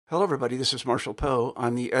Hello, everybody. This is Marshall Poe.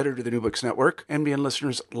 I'm the editor of the New Books Network. NBN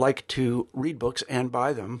listeners like to read books and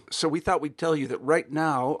buy them. So we thought we'd tell you that right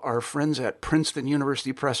now, our friends at Princeton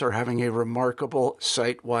University Press are having a remarkable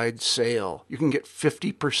site-wide sale. You can get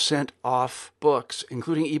 50% off books,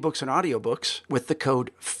 including ebooks and audiobooks, with the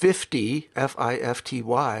code 50,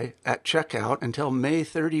 F-I-F-T-Y, at checkout until May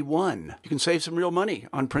 31. You can save some real money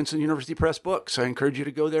on Princeton University Press books. I encourage you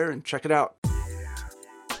to go there and check it out.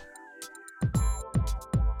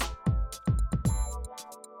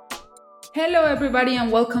 Hello, everybody, and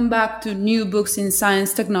welcome back to New Books in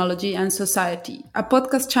Science, Technology, and Society, a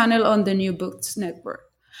podcast channel on the New Books Network.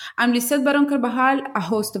 I'm Lisette Baron Carvajal, a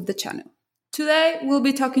host of the channel. Today, we'll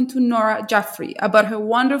be talking to Nora Jaffary about her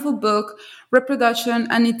wonderful book, Reproduction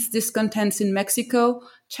and its Discontents in Mexico,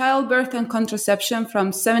 Childbirth and Contraception from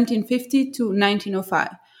 1750 to 1905,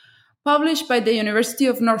 published by the University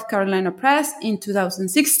of North Carolina Press in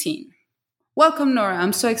 2016. Welcome, Nora.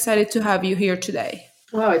 I'm so excited to have you here today.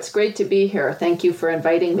 Oh, it's great to be here. Thank you for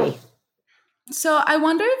inviting me. So I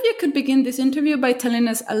wonder if you could begin this interview by telling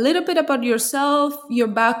us a little bit about yourself, your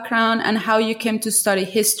background, and how you came to study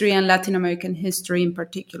history and Latin American history in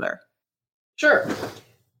particular. Sure.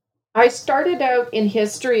 I started out in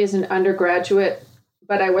history as an undergraduate,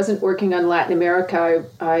 but I wasn't working on Latin America.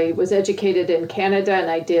 I was educated in Canada,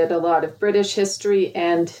 and I did a lot of British history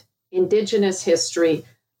and Indigenous history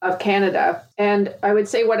of Canada. And I would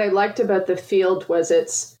say what I liked about the field was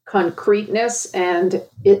its concreteness and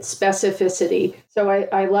its specificity. So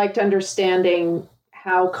I liked understanding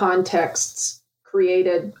how contexts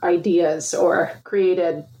created ideas or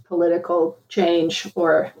created political change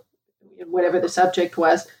or whatever the subject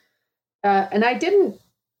was. And I didn't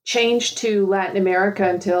change to Latin America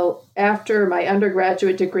until after my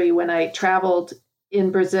undergraduate degree, when I traveled in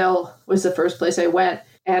Brazil was the first place I went.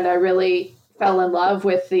 And I really fell in love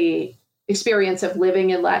with the experience of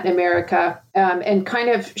living in Latin America and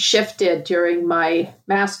kind of shifted during my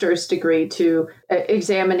master's degree to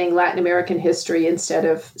examining Latin American history instead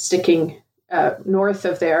of sticking north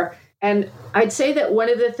of there. And I'd say that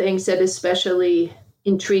one of the things that especially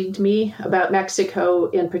intrigued me about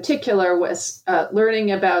Mexico in particular was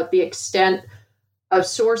learning about the extent of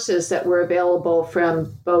sources that were available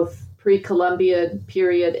from both pre-Columbian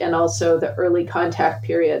period and also the early contact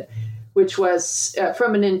period, which was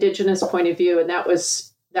from an Indigenous point of view. And that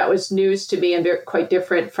was news to me and quite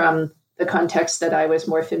different from the context that I was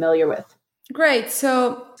more familiar with. Great.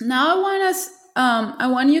 So now I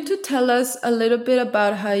want you to tell us a little bit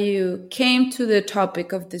about how you came to the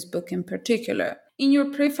topic of this book in particular. In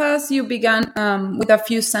your preface, you began with a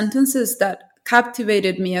few sentences that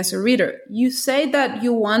captivated me as a reader. You say that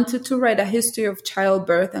you wanted to write a history of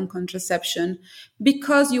childbirth and contraception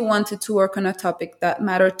because you wanted to work on a topic that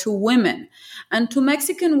mattered to women and to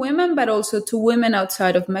Mexican women, but also to women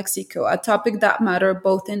outside of Mexico, a topic that mattered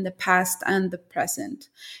both in the past and the present.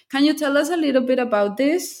 Can you tell us a little bit about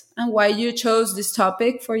this and why you chose this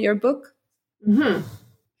topic for your book? Mm-hmm.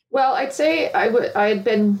 Well, I'd say I had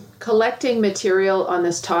been collecting material on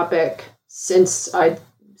this topic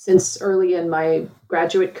since early in my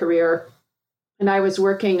graduate career. And I was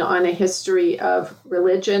working on a history of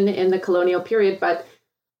religion in the colonial period. But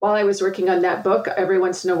while I was working on that book, every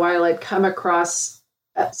once in a while, I'd come across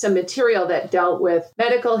some material that dealt with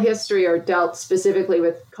medical history or dealt specifically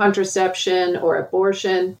with contraception or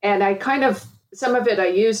abortion. And some of it I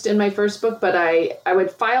used in my first book, but I would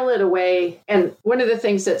file it away. And one of the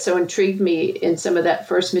things that so intrigued me in some of that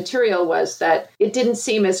first material was that it didn't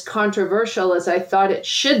seem as controversial as I thought it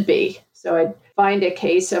should be. So I'd find a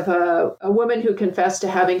case of a woman who confessed to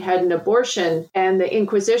having had an abortion, and the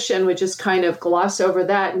Inquisition would just kind of gloss over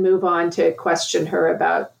that and move on to question her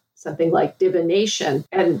about something like divination.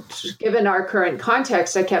 And given our current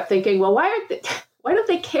context, I kept thinking, well, why don't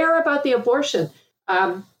they care about the abortion?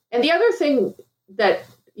 And the other thing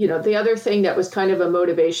that was kind of a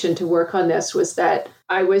motivation to work on this was that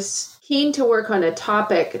I was keen to work on a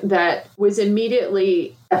topic that was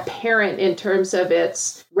immediately apparent in terms of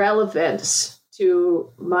its relevance to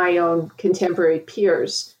my own contemporary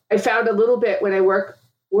peers. I found a little bit when I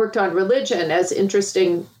worked on religion, as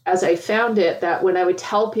interesting as I found it, that when I would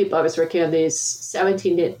tell people I was working on these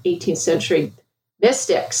 17th and 18th century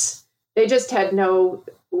mystics, they just had no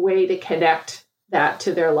way to connect that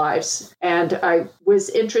to their lives. And I was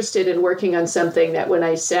interested in working on something that when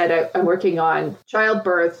I said I'm working on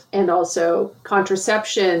childbirth and also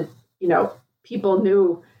contraception,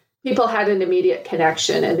 people had an immediate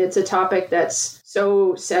connection. And it's a topic that's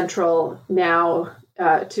so central now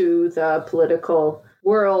to the political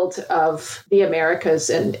world of the Americas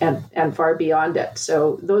and far beyond it.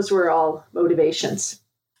 So those were all motivations.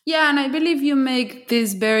 Yeah, and I believe you make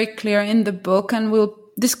this very clear in the book, and we'll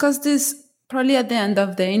discuss this probably at the end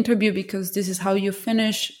of the interview because this is how you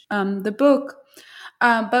finish the book.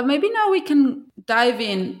 But maybe now we can dive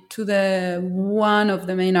into the one of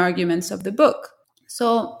the main arguments of the book.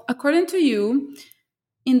 So, according to you,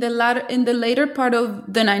 in the later part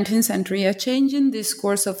of the 19th century, a change in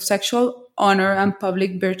discourse of sexual honor and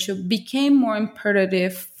public virtue became more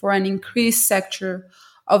imperative for an increased sector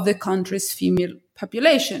of the country's female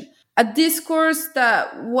population. A discourse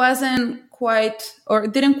that wasn't quite or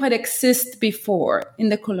didn't quite exist before in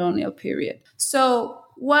the colonial period. So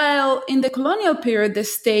while in the colonial period, the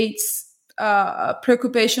state's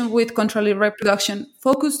preoccupation with controlling reproduction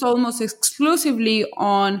focused almost exclusively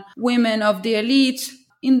on women of the elite,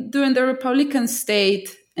 during the Republican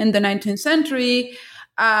state in the 19th century,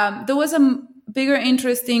 there was a bigger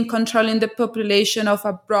interest in controlling the population of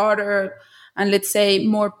a broader and, let's say,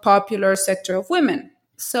 more popular sector of women.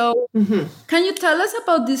 So can you tell us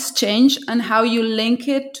about this change and how you link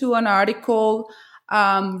it to an article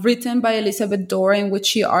written by Elizabeth Dore in which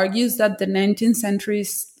she argues that the 19th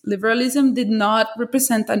century's liberalism did not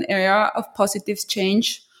represent an era of positive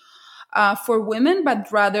change for women,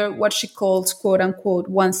 but rather what she calls, quote unquote,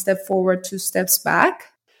 one step forward, two steps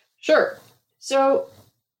back? Sure. So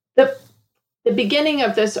the beginning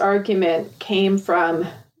of this argument came from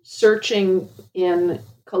searching in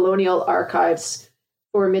colonial archives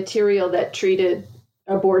for material that treated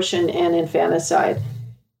abortion and infanticide.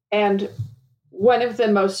 And one of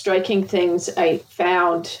the most striking things I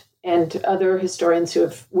found, and other historians who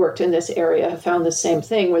have worked in this area have found the same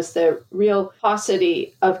thing, was the real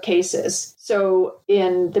paucity of cases. So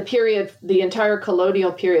in the period, the entire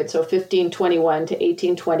colonial period, so 1521 to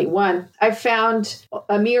 1821, I found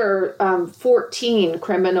a mere 14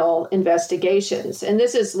 criminal investigations. And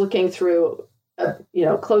this is looking through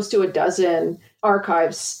close to a dozen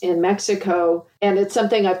archives in Mexico. And it's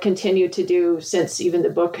something I've continued to do since even the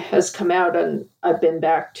book has come out. And I've been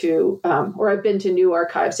back to, I've been to new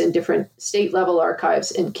archives in different state level archives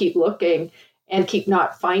and keep looking and keep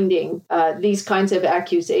not finding these kinds of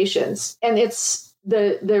accusations. And it's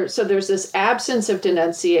so there's this absence of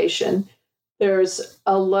denunciation. There's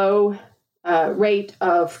a low rate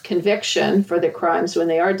of conviction for the crimes when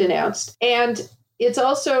they are denounced. And it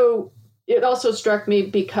also struck me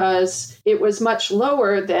because it was much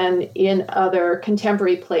lower than in other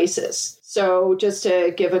contemporary places. So just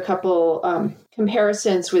to give a couple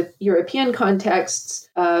comparisons with European contexts,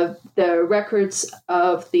 the records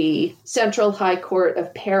of the Central High Court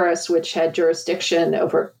of Paris, which had jurisdiction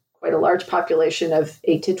over quite a large population of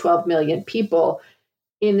 8 to 12 million people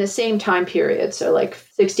in the same time period, so like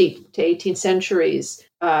 16th to 18th centuries,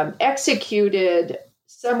 executed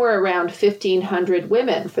somewhere around 1,500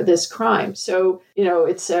 women for this crime. So,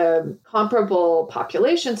 it's a comparable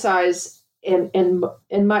population size in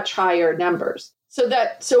much higher numbers.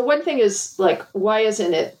 So one thing is like, why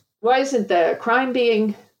isn't the crime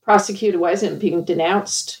being prosecuted? Why isn't it being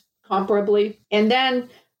denounced comparably? And then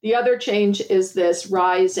the other change is this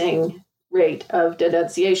rising rate of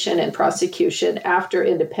denunciation and prosecution after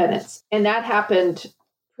independence. And that happened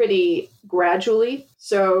pretty gradually.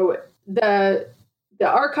 So the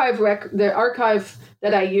archive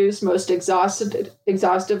that I use most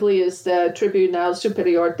exhaustively is the Tribunal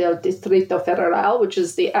Superior del Distrito Federal, which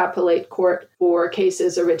is the appellate court for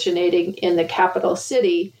cases originating in the capital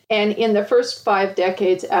city. And in the first 5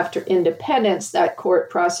 decades after independence, that court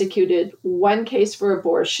prosecuted 1 case for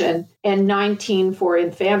abortion and 19 for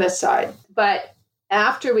infanticide. But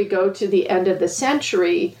after we go to the end of the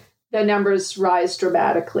century, the numbers rise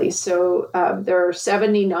dramatically. So there are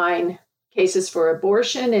 79 cases for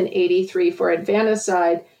abortion and 83 for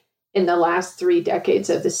infanticide in the last 3 decades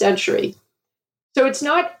of the century. So it's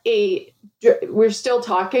not we're still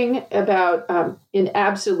talking about, in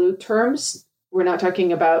absolute terms, we're not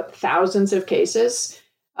talking about thousands of cases.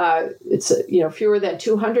 It's, fewer than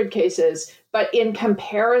 200 cases, but in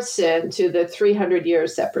comparison to the 300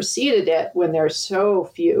 years that preceded it, when there's so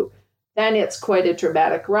few, then it's quite a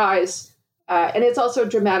dramatic rise. And it's also a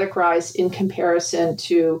dramatic rise in comparison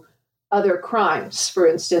to other crimes, for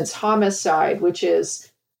instance, homicide, which is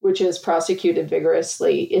prosecuted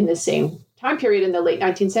vigorously in the same time period in the late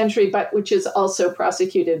 19th century, but which is also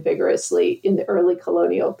prosecuted vigorously in the early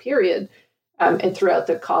colonial period and throughout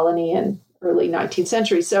the colony and early 19th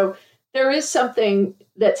century. So there is something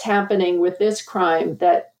that's happening with this crime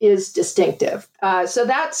that is distinctive. So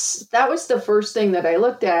that was the first thing that I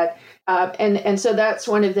looked at. And so that's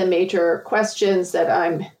one of the major questions that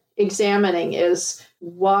I'm examining is,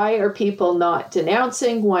 why are people not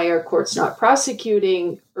denouncing? Why are courts not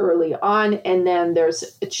prosecuting early on? And then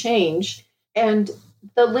there's a change. And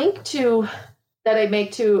the link that I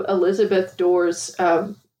make to Elizabeth Doerr's,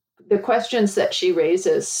 the questions that she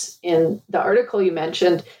raises in the article you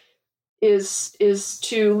mentioned, is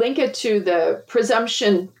to link it to the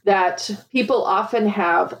presumption that people often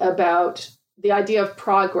have about the idea of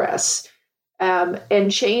progress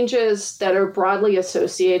and changes that are broadly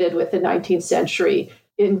associated with the 19th century,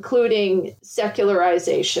 including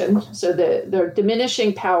secularization, so the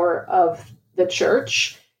diminishing power of the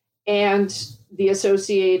church, and the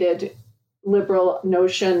associated liberal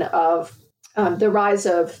notion of the rise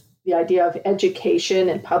of the idea of education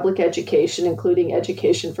and public education, including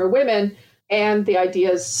education for women, and the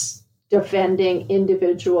ideas defending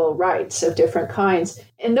individual rights of different kinds.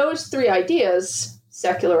 And those three ideas,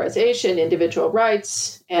 secularization, individual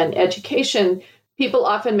rights, and education, people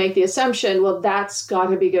often make the assumption, well, that's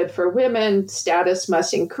got to be good for women, status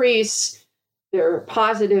must increase, there are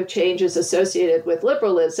positive changes associated with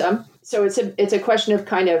liberalism. So it's a question of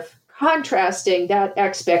kind of contrasting that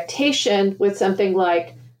expectation with something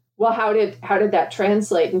like, well, how did that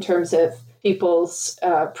translate in terms of people's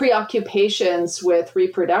preoccupations with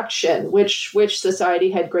reproduction? Which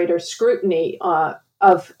society had greater scrutiny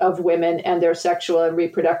of women and their sexual and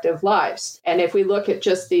reproductive lives? And if we look at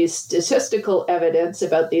just the statistical evidence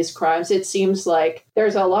about these crimes, it seems like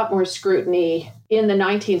there's a lot more scrutiny in the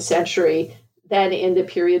 19th century than in the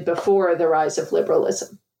period before the rise of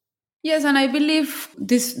liberalism. Yes, and I believe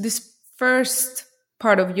this first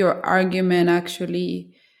part of your argument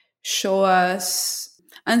actually show us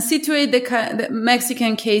and situate the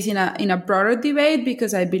Mexican case in a broader debate,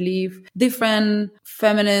 because I believe different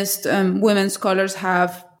feminist women scholars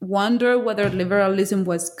have wondered whether liberalism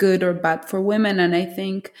was good or bad for women. And I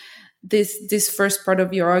think this first part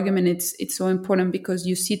of your argument, it's so important because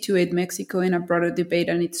you situate Mexico in a broader debate,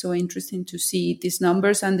 and it's so interesting to see these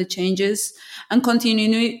numbers and the changes and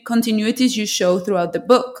continuities you show throughout the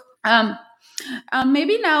book.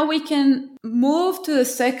 Maybe now we can move to the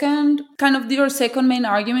second, kind of your second main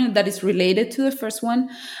argument that is related to the first one.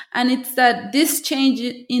 And it's that this change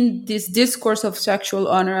in this discourse of sexual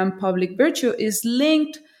honor and public virtue is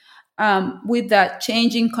linked with that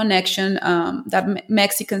changing connection that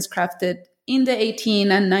Mexicans crafted in the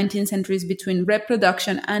 18th and 19th centuries between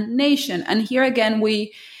reproduction and nation. And here again,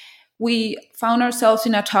 we found ourselves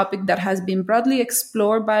in a topic that has been broadly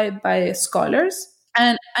explored by scholars.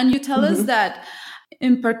 And you tell us that,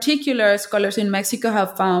 in particular, scholars in Mexico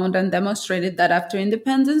have found and demonstrated that after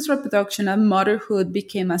independence, reproduction and motherhood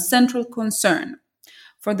became a central concern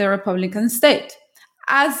for the Republican state,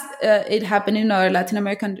 as it happened in other Latin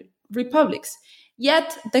American republics.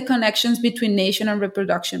 Yet, the connections between nation and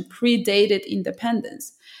reproduction predated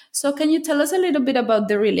independence. So can you tell us a little bit about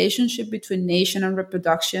the relationship between nation and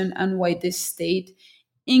reproduction and why this state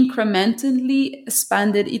incrementally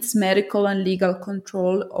expanded its medical and legal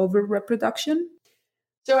control over reproduction?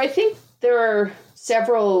 So I think there are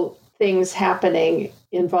several things happening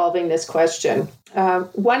involving this question.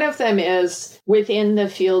 One of them is within the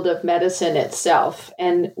field of medicine itself.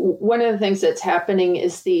 And one of the things that's happening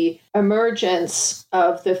is the emergence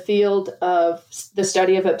of the field of the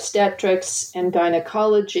study of obstetrics and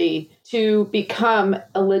gynecology to become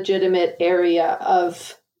a legitimate area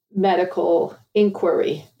of medical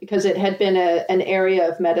inquiry, because it had been an area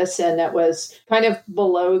of medicine that was kind of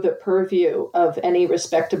below the purview of any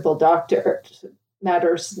respectable doctor.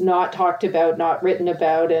 Matters not talked about, not written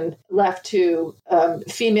about, and left to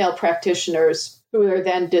female practitioners who are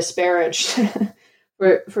then disparaged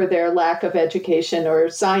for their lack of education or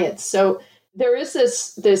science. So there is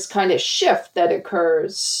this kind of shift that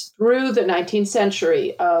occurs through the 19th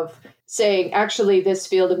century of saying, actually, this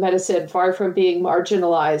field of medicine, far from being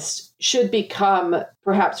marginalized, should become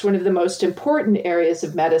perhaps one of the most important areas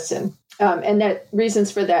of medicine. And that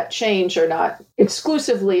reasons for that change are not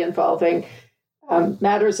exclusively involving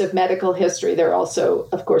matters of medical history. They're also,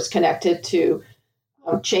 of course, connected to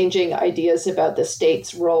changing ideas about the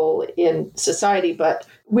state's role in society. But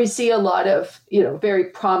we see a lot of, very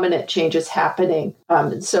prominent changes happening.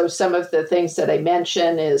 So some of the things that I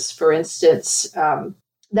mention is, for instance,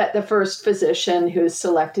 that the first physician who's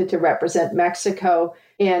selected to represent Mexico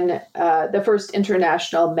in the first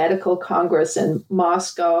International Medical Congress in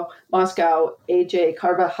Moscow, A.J.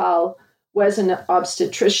 Carvajal, was an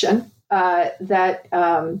obstetrician. That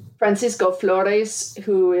Francisco Flores,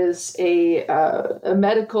 who is a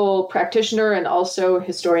medical practitioner and also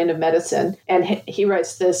historian of medicine, and he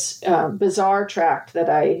writes this bizarre tract that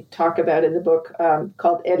I talk about in the book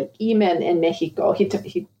called El Imen en Mexico.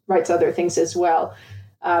 He writes other things as well,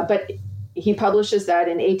 but he publishes that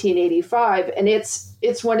in 1885, and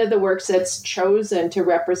it's one of the works that's chosen to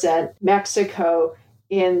represent Mexico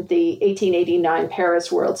in the 1889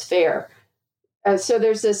 Paris World's Fair. So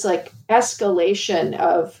there's this like escalation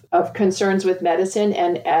of concerns with medicine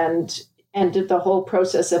and the whole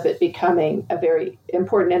process of it becoming a very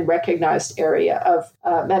important and recognized area of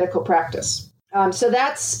medical practice. So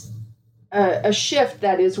that's a shift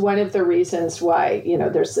that is one of the reasons why,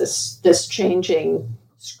 there's this changing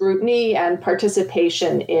scrutiny and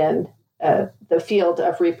participation in the field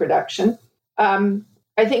of reproduction.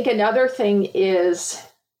 I think another thing is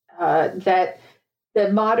that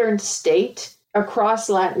the modern state across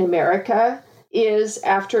Latin America is,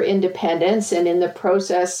 after independence and in the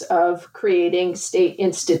process of creating state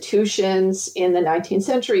institutions in the 19th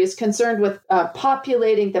century, is concerned with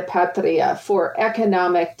populating the patria for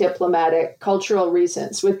economic, diplomatic, cultural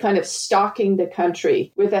reasons, with kind of stocking the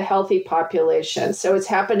country with a healthy population. So it's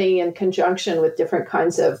happening in conjunction with different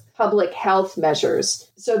kinds of public health measures.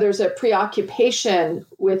 So there's a preoccupation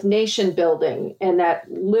with nation building, and that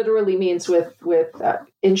literally means with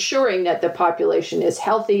ensuring that the population is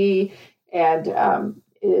healthy and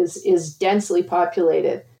is densely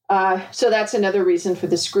populated. So that's another reason for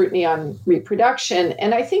the scrutiny on reproduction.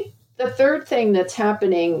 And I think the third thing that's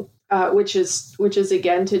happening, which is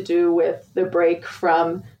again to do with the break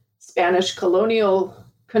from Spanish colonial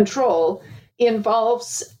control,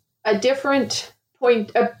 involves a different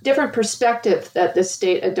perspective that the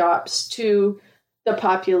state adopts to the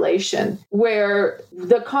population, where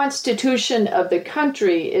the constitution of the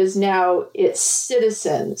country is now its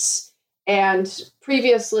citizens, and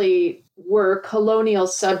previously were colonial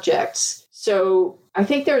subjects. So I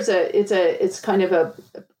think it's kind of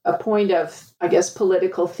a point of, I guess,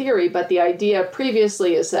 political theory, but the idea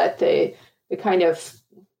previously is that the kind of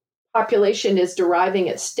population is deriving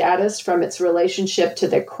its status from its relationship to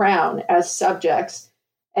the crown as subjects.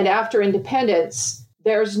 And after independence,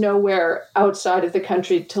 there's nowhere outside of the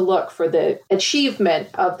country to look for the achievement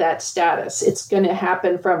of that status. It's going to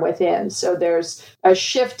happen from within. So there's a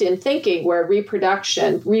shift in thinking where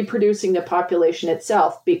reproducing the population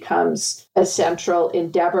itself, becomes a central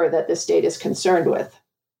endeavor that the state is concerned with.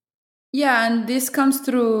 Yeah, and this comes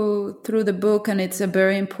through the book, and it's a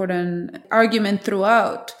very important argument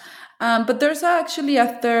throughout. But there's actually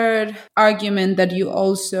a third argument that you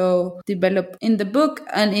also develop in the book,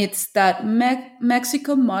 and it's that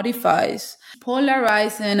Mexico modifies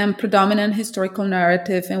polarizing and predominant historical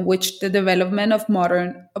narrative in which the development of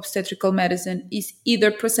modern obstetrical medicine is either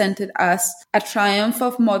presented as a triumph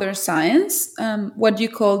of modern science, what you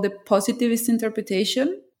call the positivist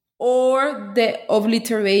interpretation, or the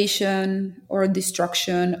obliteration or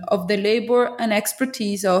destruction of the labor and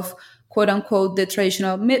expertise of, quote unquote, the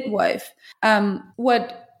traditional midwife.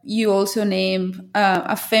 What you also name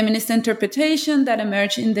a feminist interpretation that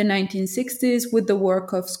emerged in the 1960s with the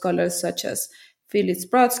work of scholars such as Phyllis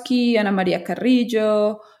Brodsky, Ana Maria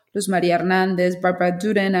Carrillo, Luz Maria Hernandez, Barbara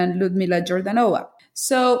Duden, and Ludmila Jordanova.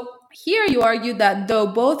 So here you argue that though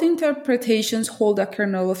both interpretations hold a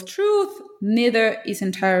kernel of truth, neither is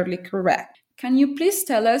entirely correct. Can you please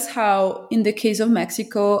tell us how, in the case of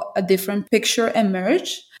Mexico, a different picture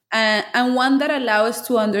emerged? And one that allows us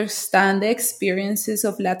to understand the experiences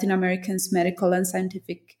of Latin Americans' medical and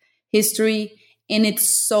scientific history in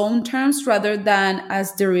its own terms rather than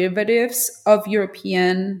as derivatives of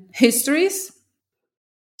European histories?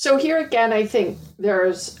 So here again, I think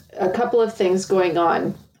there's a couple of things going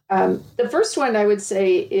on. The first one I would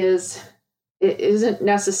say is, it isn't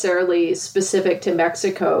necessarily specific to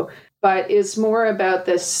Mexico, but is more about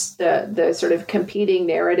the sort of competing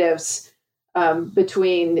narratives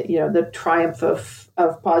between, the triumph of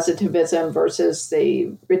positivism versus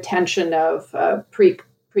the retention of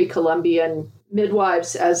pre-Columbian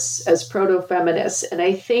midwives as proto-feminists. And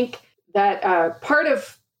I think that part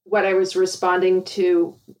of what I was responding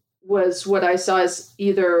to was what I saw as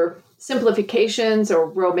either simplifications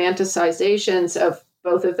or romanticizations of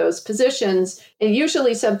both of those positions, and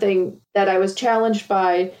usually something that I was challenged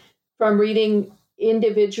by from reading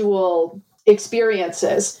individual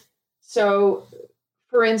experiences. So,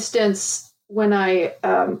 for instance, when I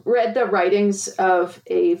read the writings of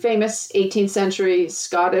a famous 18th century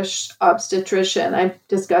Scottish obstetrician, I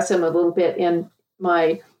discuss him a little bit in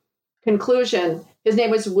my conclusion. His name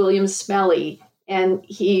was William Smellie, and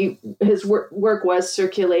his work was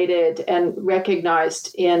circulated and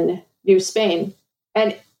recognized in New Spain.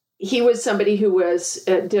 And he was somebody who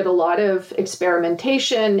did a lot of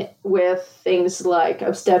experimentation with things like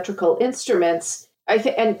obstetrical instruments,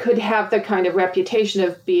 and could have the kind of reputation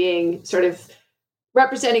of being sort of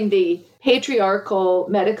representing the patriarchal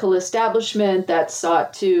medical establishment that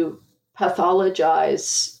sought to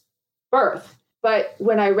pathologize birth. But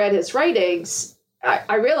when I read his writings,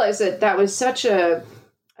 I realized that was such a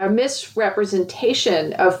a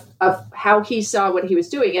misrepresentation of how he saw what he was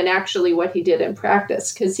doing and actually what he did in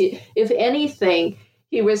practice. Because if anything,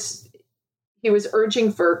 he was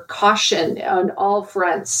urging for caution on all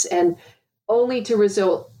fronts and only to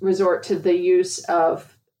resort to the use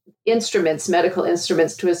of instruments, medical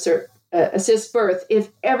instruments, to assist birth if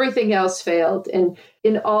everything else failed. And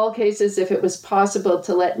in all cases, if it was possible,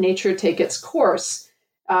 to let nature take its course.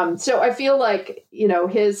 So I feel like,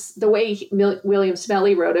 the way William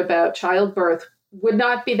Smellie wrote about childbirth would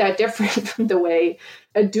not be that different from the way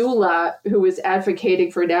a doula who was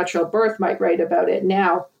advocating for natural birth might write about it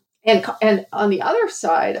now. And on the other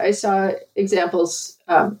side, I saw examples.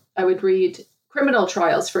 I would read criminal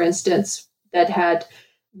trials, for instance, that had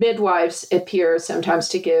midwives appear sometimes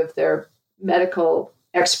to give their medical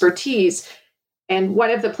expertise. And one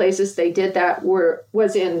of the places they did that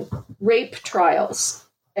was in rape trials,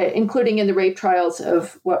 including in the rape trials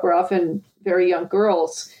of what were often very young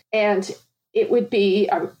girls. And it would be,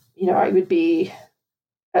 I would be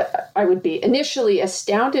initially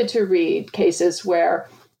astounded to read cases where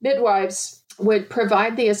midwives would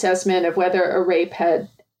provide the assessment of whether a rape had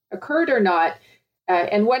occurred or not.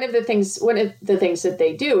 And one of the things that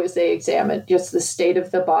they do is they examine just the state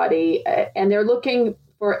of the body, and they're looking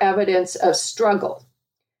for evidence of struggle.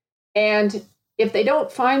 And if they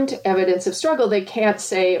don't find evidence of struggle, they can't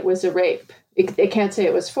say it was a rape. They can't say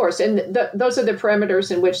it was forced. And those are the parameters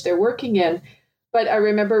in which they're working in. But I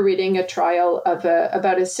remember reading a trial of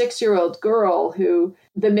about a 6-year-old girl who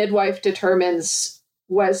the midwife determines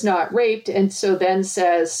was not raped, and so then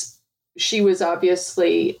says she was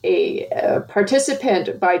obviously a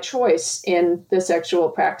participant by choice in the sexual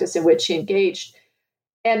practice in which she engaged.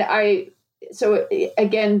 And so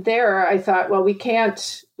again, there I thought, well, we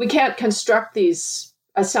can't construct these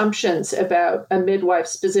assumptions about a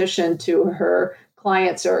midwife's position to her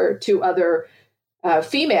clients or to other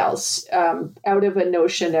females out of a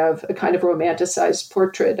notion of a kind of romanticized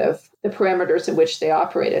portrait of the parameters in which they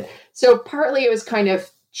operated. So partly it was kind of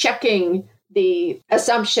checking the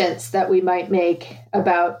assumptions that we might make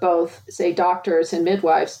about both, say, doctors and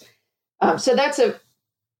midwives. So that's a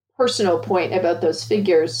personal point about those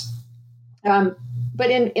figures. But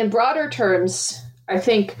in broader terms, I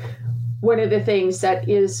think one of the things that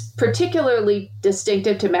is particularly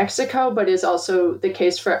distinctive to Mexico, but is also the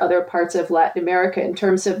case for other parts of Latin America in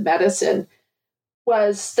terms of medicine,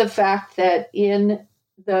 was the fact that in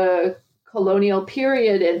the colonial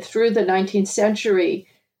period and through the 19th century,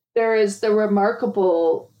 there is the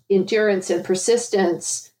remarkable endurance and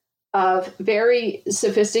persistence of very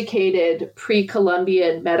sophisticated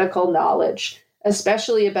pre-Columbian medical knowledge,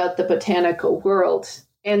 especially about the botanical world.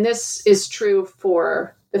 And this is true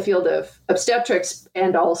for the field of obstetrics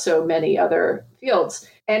and also many other fields.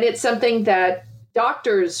 And it's something that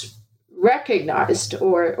doctors recognized,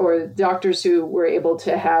 or doctors who were able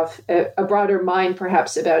to have a broader mind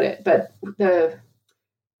perhaps about it. But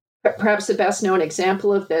perhaps the best known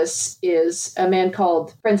example of this is a man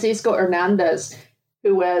called Francisco Hernandez,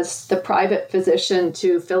 who was the private physician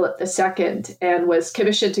to Philip II and was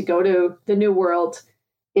commissioned to go to the New World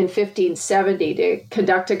in 1570 to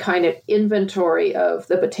conduct a kind of inventory of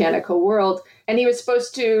the botanical world. And he was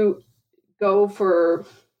supposed to go for,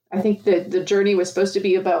 I think the journey was supposed to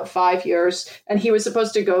be about 5 years. And he was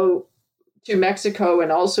supposed to go to Mexico and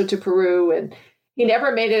also to Peru. And he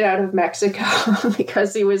never made it out of Mexico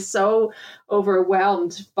because he was so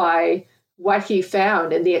overwhelmed by what he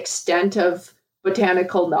found and the extent of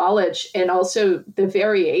botanical knowledge and also the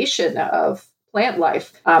variation of plant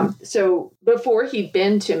life. So before he'd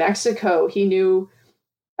been to Mexico, he knew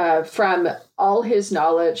from all his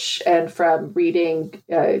knowledge and from reading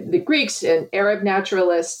the Greeks and Arab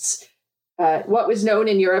naturalists, what was known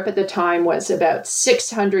in Europe at the time was about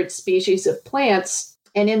 600 species of plants.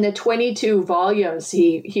 And in the 22 volumes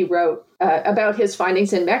he wrote about his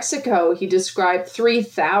findings in Mexico, he described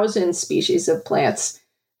 3,000 species of plants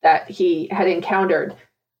that he had encountered.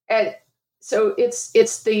 And so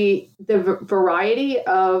it's the variety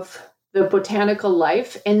of the botanical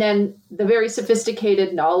life and then the very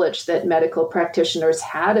sophisticated knowledge that medical practitioners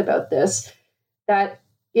had about this that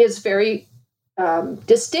is very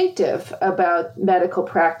distinctive about medical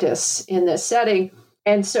practice in this setting.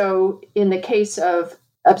 And so in the case of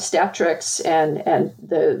obstetrics and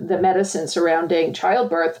the medicine surrounding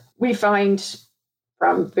childbirth, we find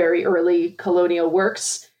from very early colonial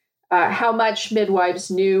works how much midwives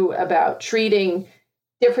knew about treating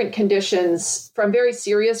different conditions, from very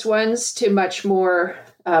serious ones to much more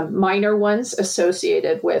minor ones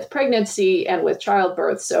associated with pregnancy and with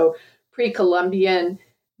childbirth. So pre-Columbian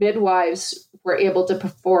midwives were able to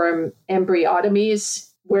perform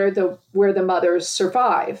embryotomies where the mothers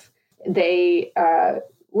survive. They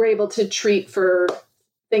were able to treat for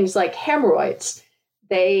things like hemorrhoids.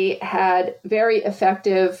 They had very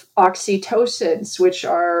effective oxytocins, which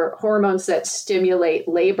are hormones that stimulate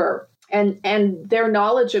labor. And their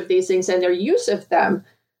knowledge of these things and their use of them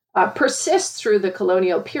persists through the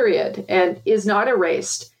colonial period and is not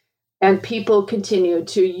erased. And people continue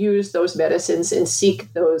to use those medicines and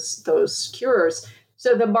seek those cures.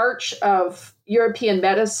 So the march of European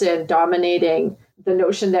medicine dominating the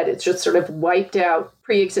notion that it's just sort of wiped out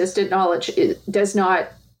pre-existent knowledge does not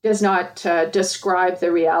describe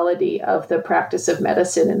the reality of the practice of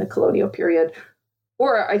medicine in the colonial period,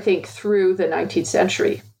 or I think through the 19th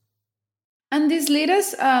century. And this leads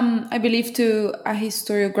us, I believe, to a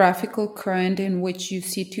historiographical current in which you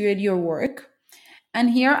situate your work. And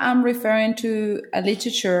here I'm referring to a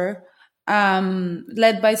literature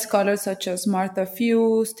led by scholars such as Martha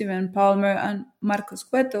Few, Stephen Palmer, and Marcos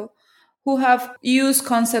Cueto, who have used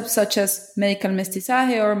concepts such as medical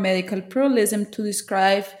mestizaje or medical pluralism to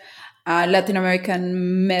describe Latin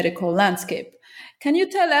American medical landscape. Can you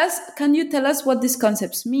tell us what these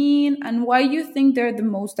concepts mean and why you think they're the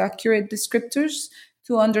most accurate descriptors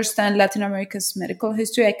to understand Latin America's medical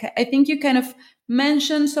history? I think you kind of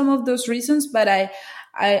mentioned some of those reasons, but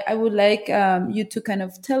I would like you to kind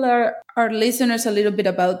of tell our listeners a little bit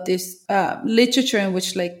about this literature in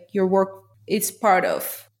which your work is part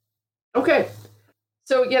of. Okay.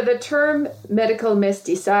 So the term medical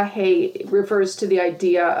mestizaje refers to the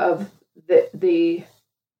idea of the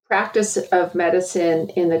practice of medicine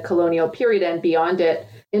in the colonial period and beyond it,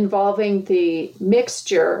 involving the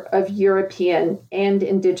mixture of European and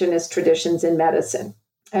indigenous traditions in medicine.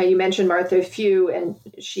 You mentioned Martha Few, and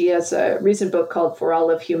she has a recent book called For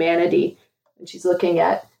All of Humanity, and she's looking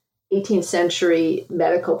at 18th century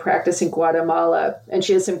medical practice in Guatemala. And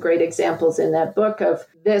she has some great examples in that book of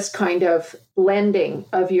this kind of blending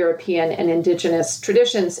of European and indigenous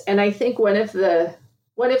traditions. And I think one of the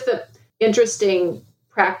interesting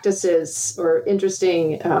practices or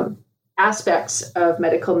interesting aspects of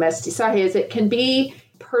medical mestizaje is it can be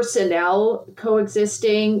personnel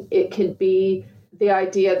coexisting. It can be the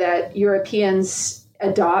idea that Europeans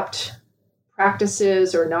adopt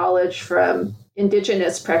practices or knowledge from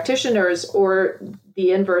indigenous practitioners, or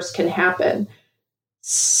the inverse can happen.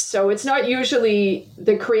 So it's not usually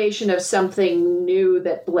the creation of something new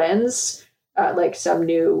that blends, like some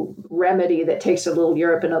new remedy that takes a little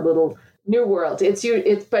Europe and a little New World.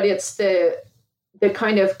 But it's the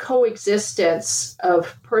kind of coexistence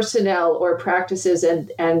of personnel or practices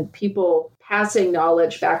and people passing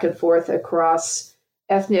knowledge back and forth across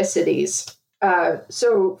ethnicities.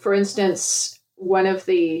 So, for instance, one of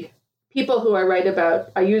the people who I write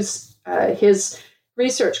about, I use his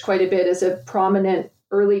research quite a bit as a prominent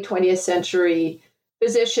early 20th century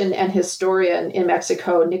physician and historian in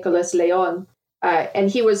Mexico, Nicolas Leon.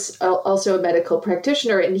 And he was also a medical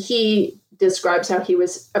practitioner, and he describes how he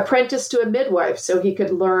was apprenticed to a midwife so he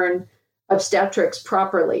could learn obstetrics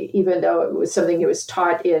properly, even though it was something he was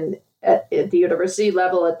taught at the university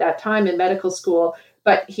level at that time in medical school.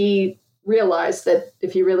 But he realized that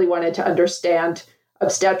if he really wanted to understand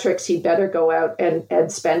obstetrics, he'd better go out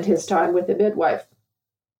and spend his time with a midwife.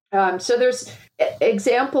 So there's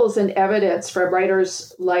examples and evidence from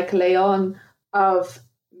writers like Leon of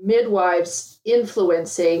midwives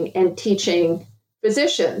influencing and teaching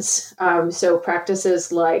physicians. So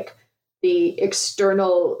practices like the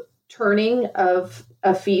external turning of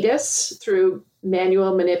a fetus through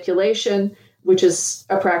manual manipulation, which is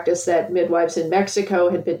a practice that midwives in Mexico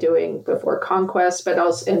had been doing before conquest, but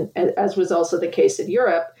also, and as was also the case in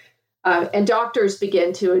Europe. And doctors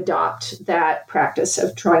begin to adopt that practice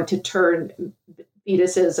of trying to turn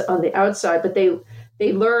fetuses on the outside, but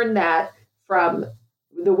they learn that from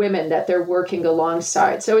the women that they're working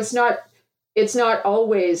alongside. So it's not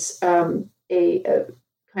always a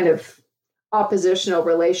kind of oppositional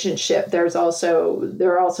relationship. There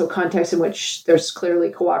are also contexts in which there's clearly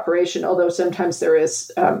cooperation, although sometimes there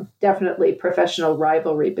is definitely professional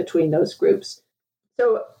rivalry between those groups.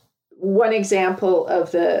 So one example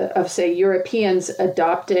of say Europeans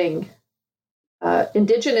adopting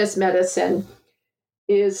indigenous medicine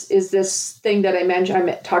is this thing that I mentioned.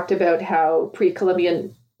 I talked about how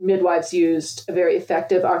pre-Columbian midwives used a very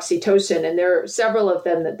effective oxytocin, and there are several of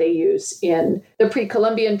them that they use in the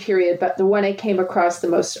pre-Columbian period, but the one I came across the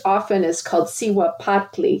most often is called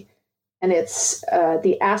sihuapatli, and it's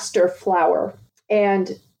the aster flower,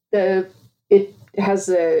 and it has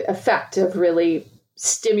the effect of really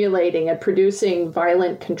stimulating and producing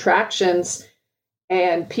violent contractions,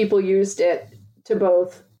 and people used it to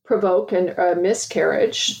both provoke a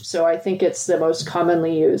miscarriage. So I think it's the most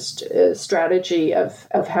commonly used strategy of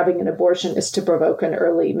having an abortion is to provoke an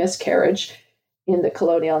early miscarriage in the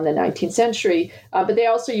colonial and the 19th century. But they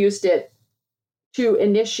also used it to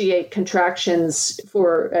initiate contractions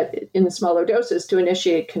in smaller doses, to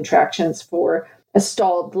initiate contractions for a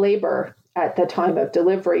stalled labor at the time of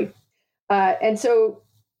delivery. And so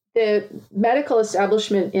the medical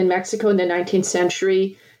establishment in Mexico in the 19th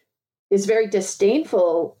century is very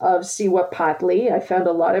disdainful of Cihuapatli. I found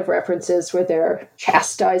a lot of references where they're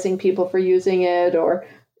chastising people for using it or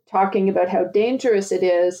talking about how dangerous it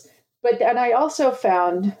is. But then I also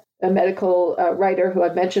found a medical writer who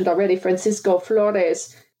I've mentioned already, Francisco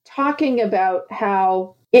Flores, talking about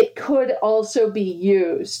how it could also be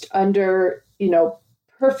used under,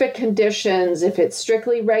 perfect conditions if it's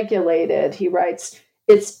strictly regulated. He writes,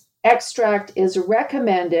 its extract is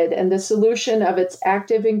recommended and the solution of its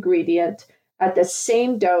active ingredient at the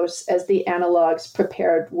same dose as the analogs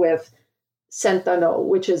prepared with centeno,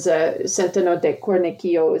 which is centeno de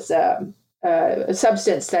cornequillo, is a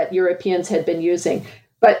substance that Europeans had been using.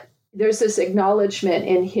 But there's this acknowledgement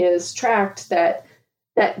in his tract that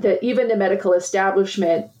even the medical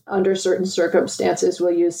establishment, under certain circumstances,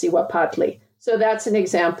 will use Cihuapatli. So that's an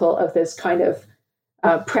example of this kind of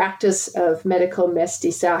practice of medical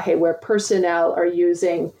mestizaje, where personnel are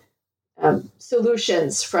using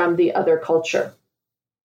solutions from the other culture.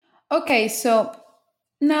 Okay, so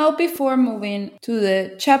now before moving to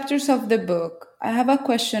the chapters of the book, I have a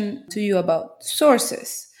question to you about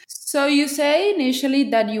sources. So you say initially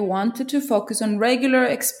that you wanted to focus on regular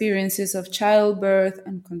experiences of childbirth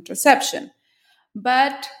and contraception.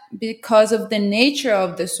 But because of the nature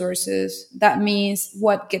of the sources, that means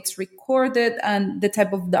what gets recorded and the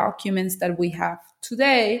type of documents that we have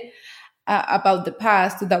today about the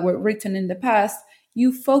past that were written in the past,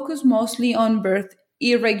 you focus mostly on birth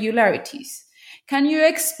irregularities. Can you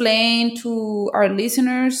explain to our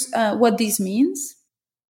listeners what this means?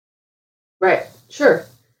 Right, sure.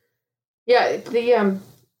 Yeah, the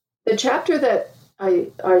chapter that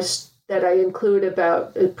I include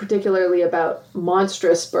about, particularly about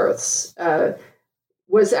monstrous births,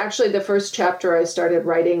 was actually the first chapter I started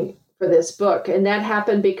writing for this book. And that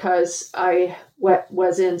happened because I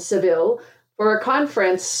was in Seville for a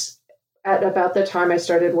conference at about the time I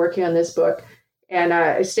started working on this book. And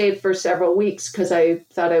I stayed for several weeks because I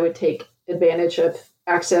thought I would take advantage of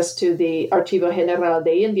access to the Archivo General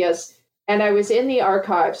de Indias. And I was in the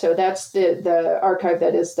archive. So that's the archive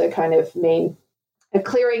that is the kind of main a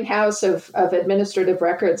clearinghouse of administrative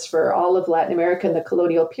records for all of Latin America in the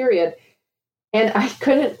colonial period. And I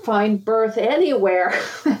couldn't find birth anywhere.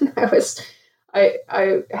 And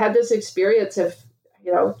I had this experience of,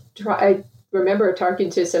 I remember talking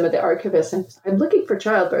to some of the archivists and I'm looking for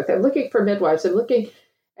childbirth. I'm looking for midwives. I'm looking,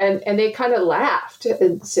 and they kind of laughed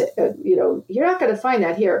and said, you're not going to find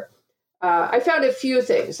that here. I found a few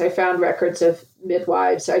things. I found records of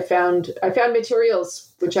midwives. I found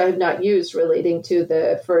materials which I have not used relating to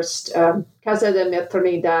the first Casa de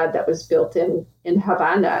Maternidad that was built in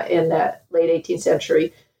Havana in the late 18th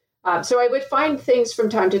century. So I would find things from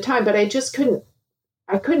time to time, but I just couldn't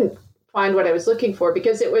find what I was looking for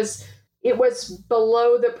because it was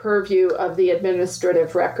below the purview of the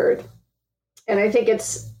administrative record. And I think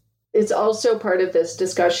it's also part of this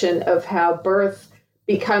discussion of how birth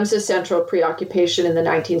becomes a central preoccupation in the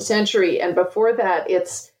 19th century. And before that,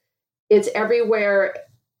 it's everywhere,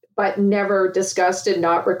 but never discussed and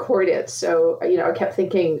not recorded. So, I kept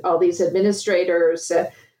thinking all these administrators,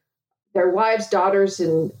 their wives, daughters,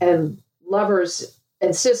 and lovers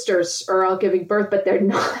and sisters are all giving birth, but they're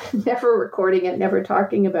never recording it, never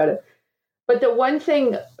talking about it. But the one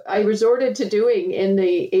thing I resorted to doing in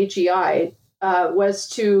the AGI was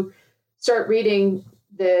to start reading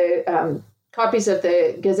the copies of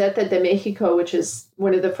the Gazeta de Mexico, which is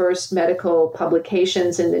one of the first medical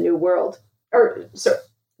publications in the New World. The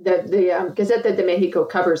Gazeta de Mexico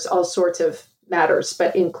covers all sorts of matters,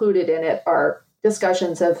 but included in it are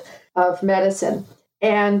discussions of medicine.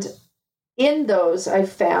 And in those, I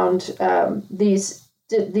found these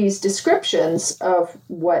descriptions of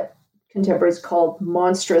what contemporaries called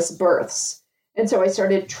monstrous births. And so I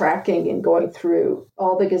started tracking and going through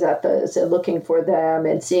all the gazetas and looking for them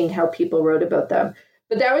and seeing how people wrote about them.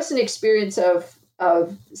 But that was an experience of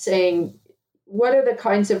saying, what are the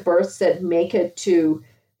kinds of births that make it to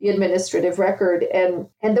the administrative record? And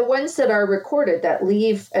the ones that are recorded that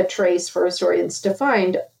leave a trace for historians to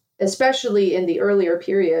find, especially in the earlier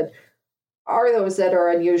period, are those that are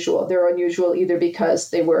unusual. They're unusual either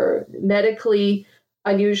because they were medically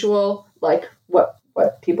unusual, like what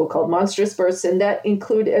what people called monstrous births, and that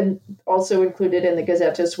also included in the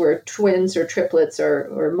gazettas were twins or triplets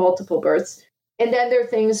or multiple births. And then there are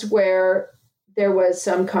things where there was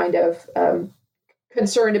some kind of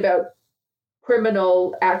concern about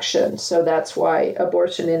criminal action. So that's why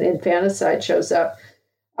abortion and infanticide shows up.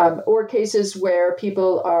 Or cases where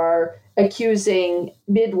people are accusing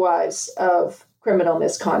midwives of criminal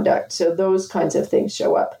misconduct. So those kinds of things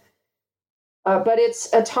show up. But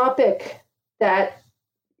it's a topic that,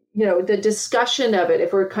 the discussion of it,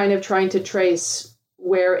 if we're kind of trying to trace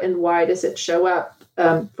where and why does it show up,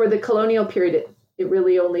 for the colonial period, it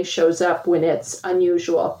really only shows up when it's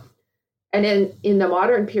unusual. And in the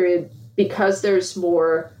modern period, because there's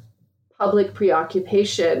more public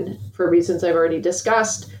preoccupation, for reasons I've already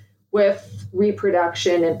discussed, with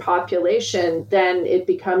reproduction and population, then it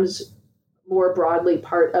becomes more broadly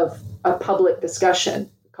part of a public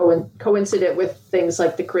discussion, coincident with things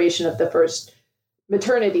like the creation of the first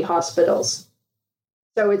maternity hospitals.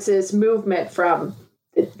 So it's this movement from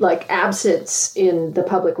like absence in the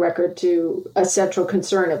public record to a central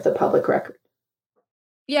concern of the public record.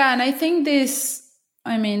 Yeah, and I think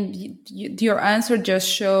your answer just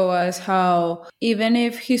show us how even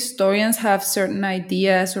if historians have certain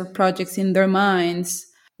ideas or projects in their minds,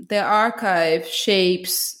 the archive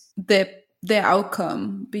shapes the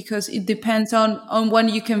outcome, because it depends on what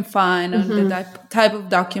you can find, on the type of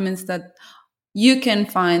documents that you can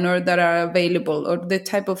find or that are available, or the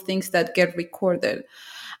type of things that get recorded.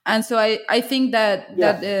 And so I think that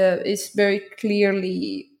is very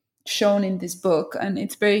clearly shown in this book, and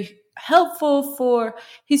it's very helpful for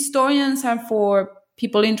historians and for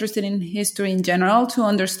people interested in history in general to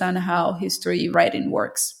understand how history writing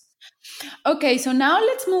works. Okay, so now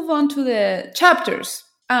let's move on to the chapters.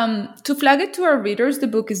 To flag it to our readers, the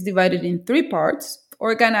book is divided in 3 parts,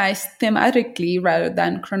 organized thematically rather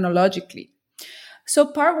than chronologically. So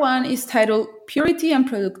part 1 is titled Purity and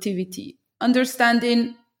Productivity,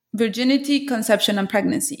 Understanding Virginity, Conception, and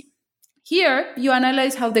Pregnancy. Here, you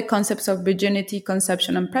analyze how the concepts of virginity,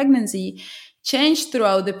 conception, and pregnancy changed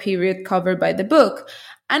throughout the period covered by the book,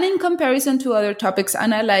 and in comparison to other topics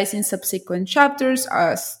analyzed in subsequent chapters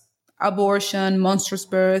as abortion, monstrous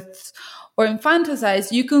births, or infanticide,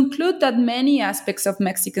 you conclude that many aspects of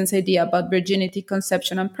Mexicans' idea about virginity,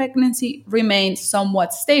 conception, and pregnancy remained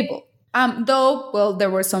somewhat stable. Though there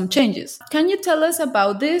were some changes. Can you tell us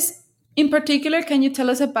about this? In particular, can you tell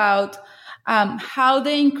us about how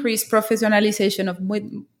the increased professionalization of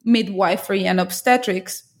midwifery and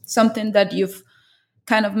obstetrics, something that you've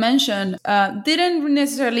kind of mentioned, didn't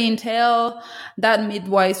necessarily entail that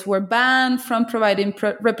midwives were banned from providing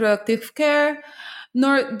reproductive care,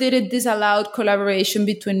 nor did it disallow collaboration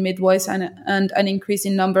between midwives and an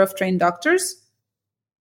increasing number of trained doctors?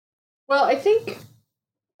 Well, I think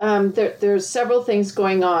there's several things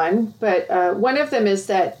going on, but one of them is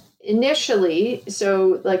that initially,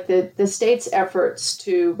 so like the state's efforts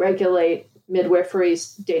to regulate midwifery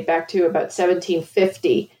date back to about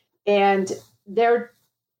 1750, and they're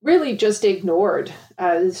really just ignored.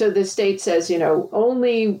 So the state says,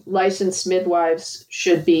 only licensed midwives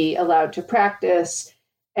should be allowed to practice,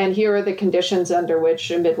 and here are the conditions under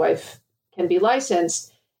which a midwife can be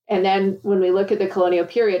licensed. And then when we look at the colonial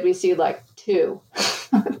period, we see like 2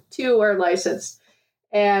 are licensed.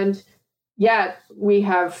 And yet we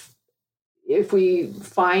have, if we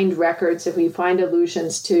find records, if we find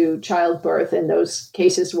allusions to childbirth in those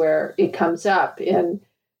cases where it comes up in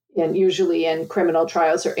usually in criminal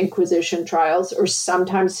trials or inquisition trials, or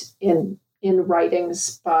sometimes in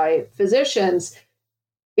writings by physicians,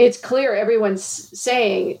 it's clear everyone's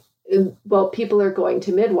saying, well, people are going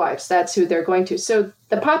to midwives. That's who they're going to. So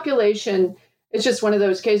the population is just one of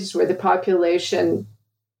those cases where the population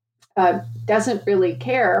doesn't really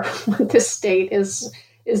care what the state is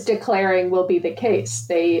declaring will be the case.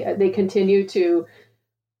 They continue to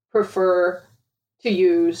prefer to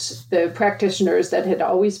use the practitioners that had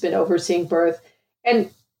always been overseeing birth.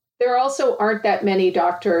 And there also aren't that many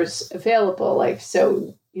doctors available.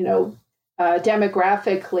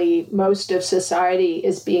 Demographically, most of society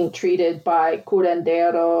is being treated by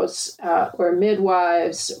curanderos or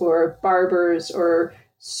midwives or barbers or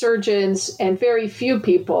surgeons, and very few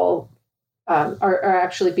people are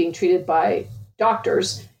actually being treated by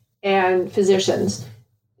doctors and physicians.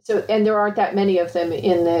 So, and there aren't that many of them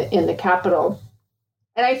in the capital.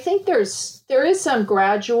 And I think there is some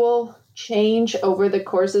gradual change over the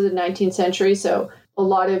course of the 19th century. So a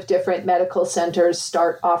lot of different medical centers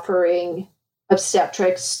start offering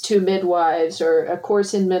obstetrics to midwives or a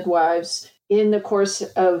course in midwives in the course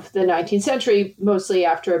of the 19th century, mostly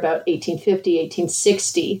after about 1850,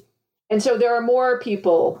 1860. And so there are more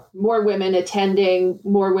people, more women attending,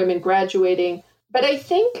 more women graduating. But I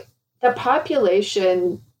think the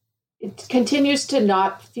population continues to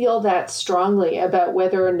not feel that strongly about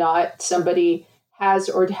whether or not somebody has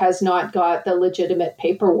or has not got the legitimate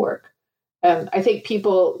paperwork. I think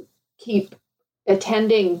people keep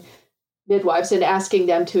attending midwives and asking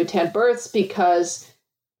them to attend births because,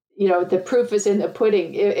 the proof is in the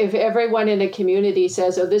pudding. If everyone in a community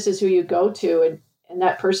says, oh, this is who you go to, and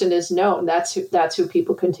that person is known, that's who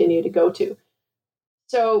people continue to go to.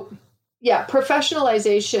 So, yeah,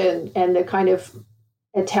 professionalization and the kind of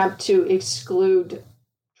attempt to exclude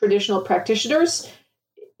traditional practitioners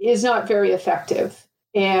is not very effective.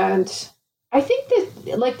 And I think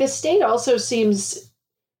that, the state also seems,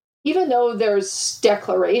 even though there's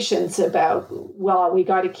declarations about, well, we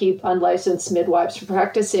got to keep unlicensed midwives from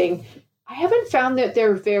practicing, I haven't found that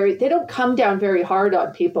they don't come down very hard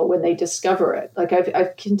on people when they discover it.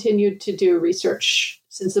 I've continued to do research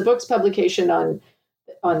since the book's publication on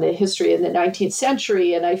the history in the 19th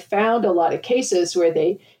century, and I found a lot of cases where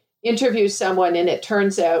they interview someone and it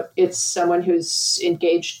turns out it's someone who's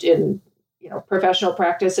engaged in professional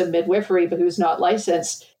practice of midwifery but who's not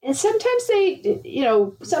licensed. And sometimes they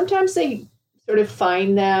sort of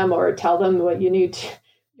fine them or tell them what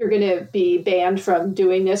you're going to be banned from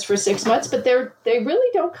doing this for 6 months, but they really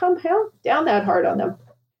don't come down that hard on them.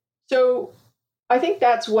 So I think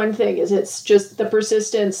that's one thing, is it's just the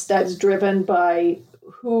persistence that's driven by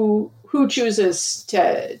who chooses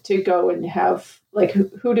to go and have,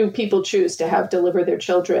 who do people choose to have deliver their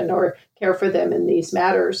children or care for them in these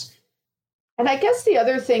matters. And I guess the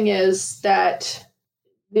other thing is that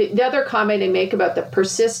the other comment I make about the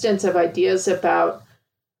persistence of ideas about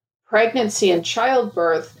pregnancy and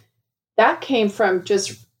childbirth, that came from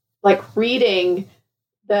just reading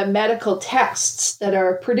the medical texts that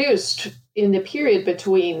are produced in the period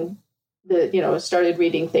between started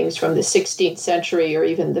reading things from the 16th century or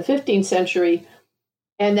even the 15th century,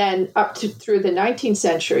 and then up to through the 19th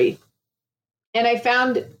century. And I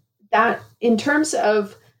found that in terms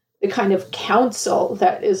of the kind of counsel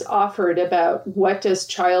that is offered about what does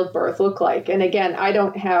childbirth look like. And again, I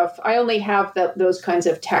only have those kinds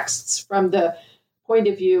of texts from the point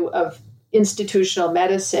of view of institutional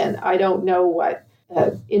medicine. I don't know what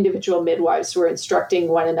individual midwives were instructing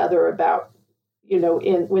one another about,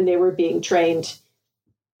 when they were being trained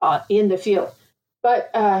in the field.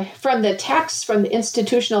 But from the text, from the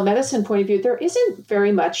institutional medicine point of view, there isn't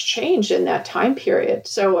very much change in that time period.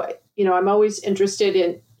 So, I'm always interested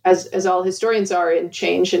in, as all historians are, in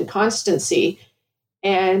change and constancy.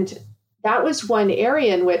 And that was one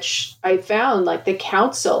area in which I found the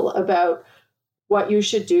counsel about what you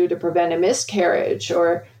should do to prevent a miscarriage,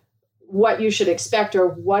 or what you should expect, or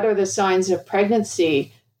what are the signs of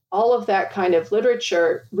pregnancy. All of that kind of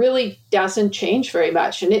literature really doesn't change very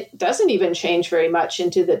much. And it doesn't even change very much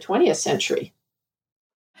into the 20th century.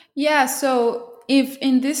 Yeah. So if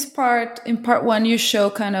in part one, you show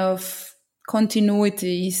kind of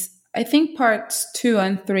continuities, I think parts 2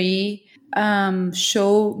 and 3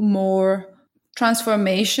 show more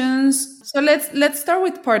transformations. So let's start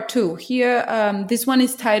with part 2. Here, this one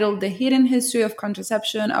is titled "The Hidden History of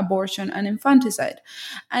Contraception, Abortion, and Infanticide,"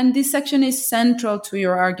 and this section is central to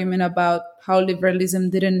your argument about how liberalism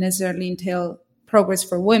didn't necessarily entail progress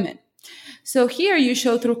for women. So here you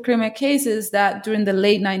show through criminal cases that during the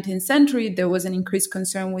late 19th century, there was an increased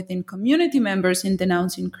concern within community members in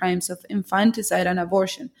denouncing crimes of infanticide and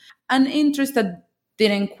abortion, an interest that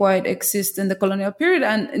didn't quite exist in the colonial period.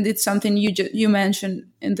 And it's something you mentioned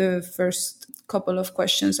in the first couple of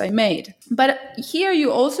questions I made. But here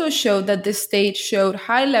you also showed that the state showed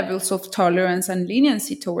high levels of tolerance and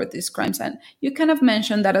leniency toward these crimes. And you kind of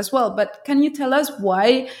mentioned that as well. But can you tell us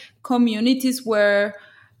why communities were,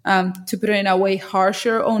 to put it in a way,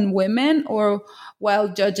 harsher on women, or while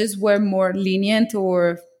judges were more lenient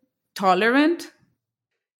or tolerant?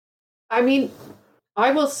 I mean,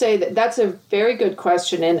 I will say that that's a very good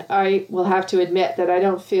question, and I will have to admit that I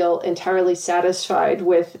don't feel entirely satisfied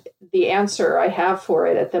with the answer I have for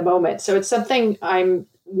it at the moment. So it's something I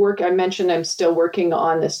mentioned I'm still working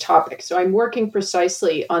on this topic. So I'm working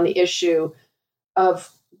precisely on the issue of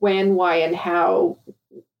when, why, and how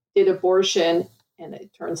did abortion, and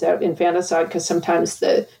it turns out infanticide, because sometimes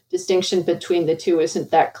the distinction between the two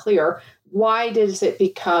isn't that clear. Why does it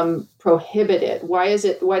become prohibited? Why does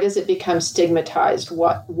it become stigmatized?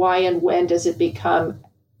 Why and when does it become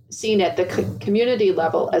seen at the community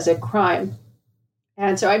level as a crime?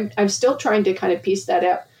 And so I'm still trying to kind of piece that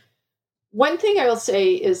out. One thing I will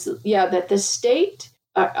say is, that the state,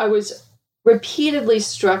 I was repeatedly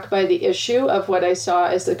struck by the issue of what I saw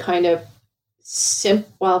as the kind of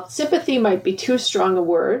sympathy might be too strong a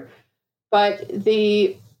word, but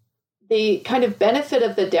the kind of benefit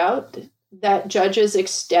of the doubt that judges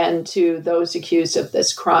extend to those accused of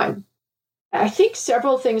this crime. I think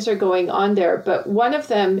several things are going on there, but one of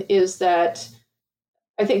them is that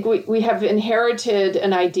I think we have inherited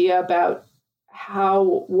an idea about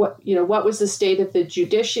what was the state of the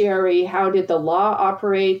judiciary, how did the law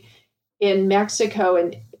operate in Mexico,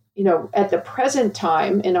 and at the present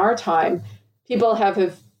time, in our time, people have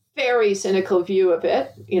a very cynical view of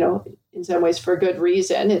it. In some ways for good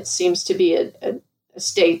reason. It seems to be a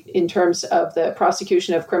state in terms of the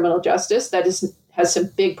prosecution of criminal justice that has some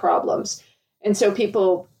big problems, and so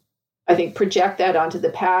people, I think, project that onto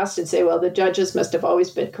the past and say, well, the judges must have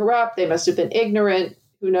always been corrupt. They must have been ignorant.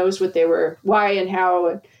 Who knows why and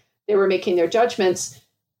how they were making their judgments.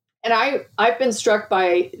 And I've been struck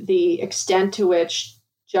by the extent to which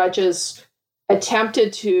judges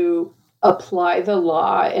attempted to apply the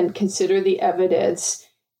law and consider the evidence,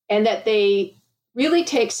 and that they really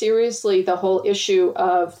take seriously the whole issue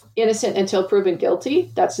of innocent until proven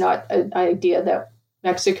guilty. That's not an idea that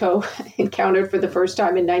Mexico encountered for the first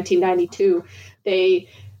time in 1992. The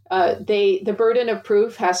burden of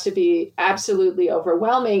proof has to be absolutely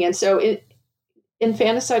overwhelming. And so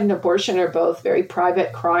infanticide and abortion are both very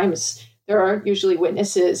private crimes. There aren't usually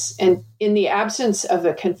witnesses. And in the absence of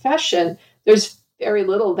a confession, there's very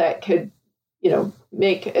little that could,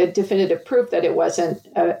 make a definitive proof that it wasn't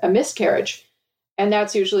a miscarriage. And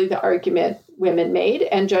that's usually the argument women made,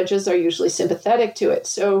 and judges are usually sympathetic to it.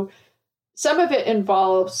 So some of it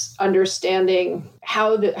involves understanding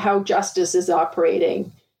how justice is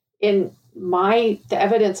operating. The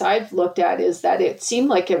evidence I've looked at is that it seemed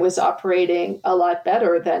like it was operating a lot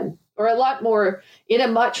better a lot more, in a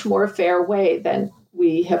much more fair way than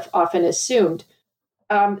we have often assumed.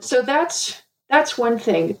 So that's one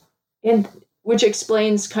thing, and which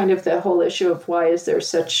explains kind of the whole issue of why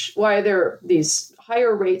are there these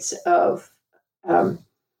higher rates of or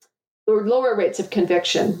lower rates of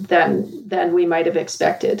conviction than we might have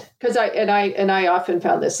expected. Because I often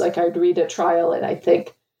found this, like I'd read a trial and I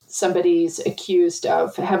think somebody's accused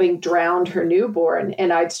of having drowned her newborn,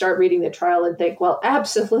 and I'd start reading the trial and think, well,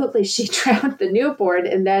 absolutely, she drowned the newborn.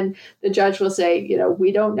 And then the judge will say,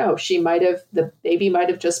 we don't know. The baby might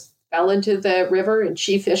have just fell into the river and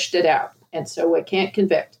she fished it out. And so I can't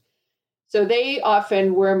convict. So they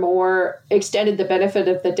often were more extended the benefit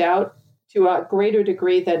of the doubt to a greater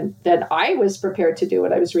degree than I was prepared to do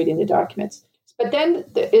when I was reading the documents. But then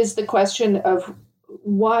is the question of,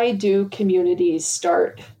 why do communities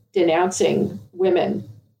start denouncing women?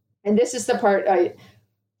 And this is the part I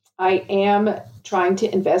am trying to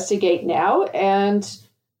investigate now. And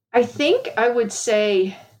I think I would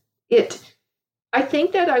say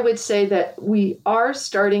that we are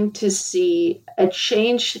starting to see a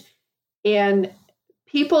change in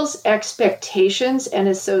people's expectations and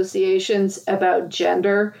associations about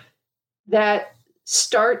gender that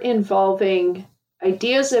start involving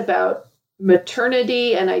ideas about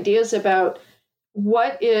maternity and ideas about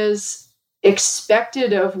what is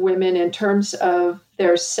expected of women in terms of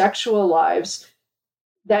their sexual lives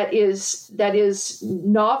that is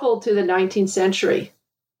novel to the 19th century.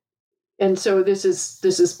 And so this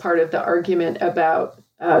is part of the argument about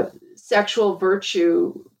sexual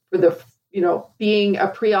virtue for the being a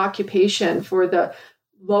preoccupation for the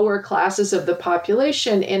lower classes of the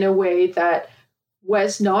population in a way that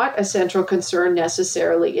was not a central concern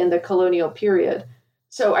necessarily in the colonial period.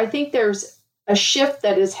 So I think there's a shift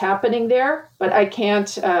that is happening there, but I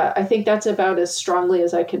think that's about as strongly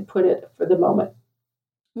as I can put it for the moment.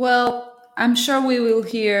 Well, I'm sure we will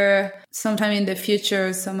hear sometime in the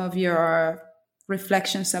future some of your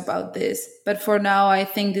reflections about this. But for now, I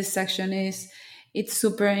think this section it's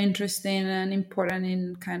super interesting and important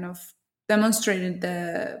in kind of demonstrating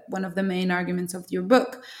one of the main arguments of your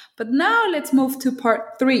book. But now let's move to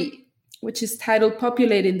part 3, which is titled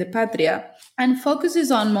Populating the Patria, and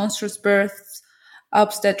focuses on monstrous births,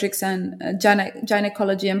 obstetrics, and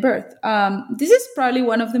gynecology and birth. This is probably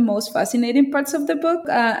one of the most fascinating parts of the book,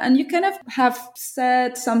 and you kind of have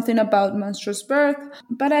said something about monstrous birth,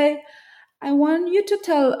 but I want you to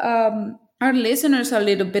tell our listeners a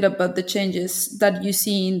little bit about the changes that you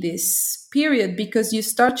see in this period, because you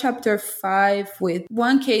start chapter 5 with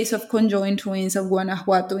one case of conjoined twins of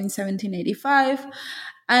Guanajuato in 1785,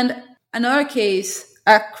 and another case,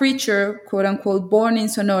 a creature, quote unquote, born in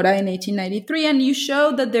Sonora in 1893. And you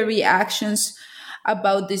show that the reactions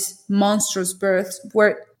about these monstrous births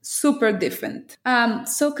were super different.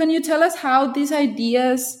 So can you tell us how these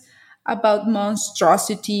ideas about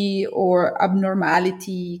monstrosity or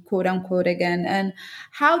abnormality, quote unquote, again, and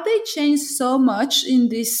how they changed so much in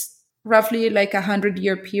this roughly like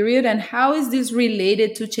 100-year period, and how is this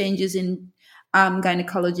related to changes in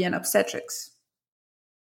gynecology and obstetrics?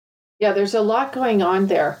 Yeah, there's a lot going on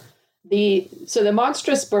there. So the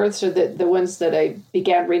monstrous births are the ones that I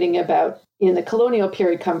began reading about in the colonial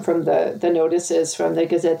period come from the notices from the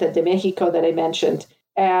Gazeta de Mexico that I mentioned.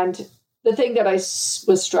 And the thing that I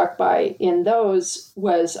was struck by in those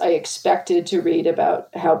was I expected to read about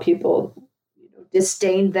how people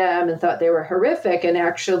disdained them and thought they were horrific. And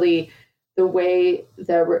actually, the way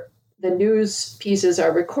the news pieces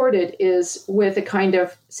are recorded is with a kind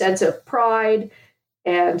of sense of pride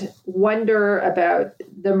and wonder about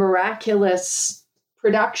the miraculous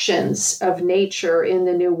productions of nature in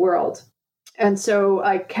the New World. And so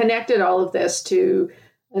I connected all of this to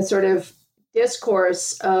a sort of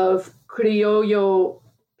discourse of criollo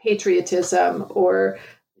patriotism or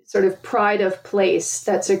sort of pride of place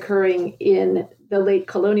that's occurring in the late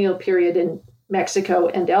colonial period in Mexico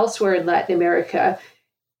and elsewhere in Latin America,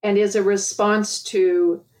 and is a response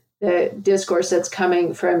to the discourse that's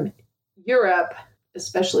coming from Europe,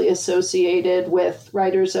 especially associated with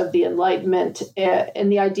writers of the Enlightenment,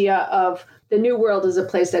 and the idea of the New World as a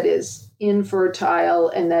place that is infertile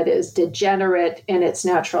and that is degenerate in its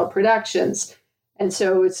natural productions. And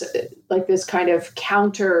so it's like this kind of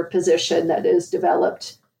counter position that is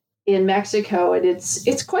developed in Mexico, and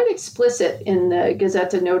it's quite explicit in the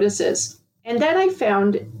Gazeta notices. And then I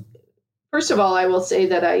found, first of all, I will say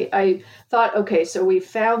that I thought, okay, so we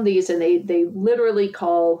found these, and they literally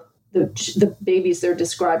call the babies they're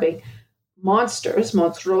describing monsters,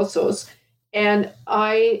 monstruosos. And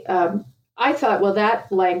I thought, well,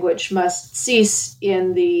 that language must cease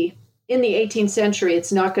in the 18th century.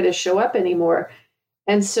 It's not going to show up anymore.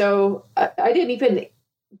 And so I didn't even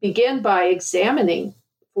begin by examining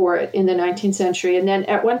for it in the 19th century. And then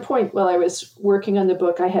at one point, while I was working on the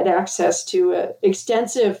book, I had access to an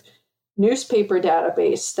extensive newspaper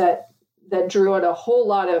database that drew out a whole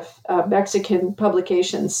lot of Mexican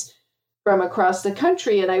publications from across the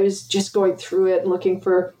country. And I was just going through it and looking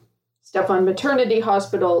for stuff on maternity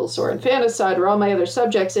hospitals or infanticide or all my other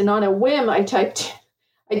subjects. And on a whim, I typed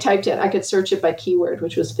in, I could search it by keyword,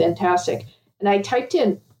 which was fantastic. And I typed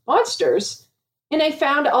in monsters, and I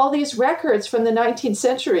found all these records from the 19th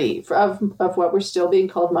century of what were still being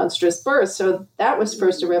called monstrous births. So that was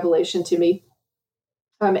first a revelation to me.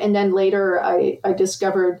 And then later I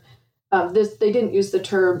discovered this. They didn't use the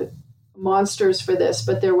term monsters for this,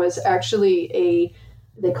 but there was actually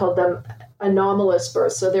they called them anomalous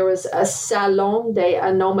births. So there was a salon de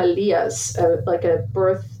anomalías, like a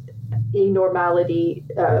birth abnormality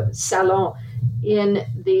salon in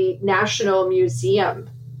the National Museum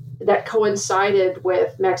that coincided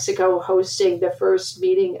with Mexico hosting the first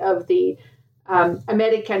meeting of the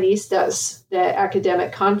Americanistas, the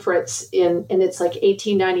academic conference in it's like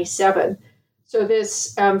 1897. So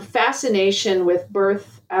this fascination with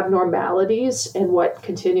birth abnormalities and what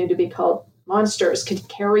continue to be called monsters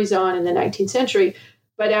carries on in the 19th century.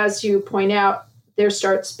 But as you point out, there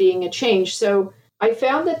starts being a change. So I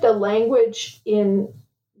found that the language in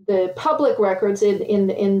the public records, in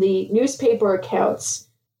the newspaper accounts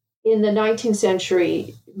in the 19th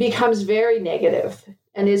century becomes very negative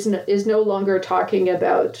and is no longer talking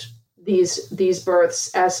about these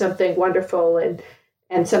births as something wonderful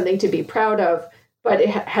and something to be proud of, but it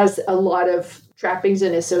has a lot of trappings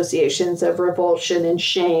and associations of revulsion and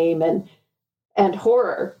shame and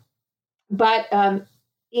horror. But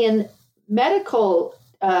in medical,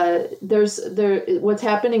 what's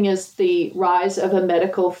happening is the rise of a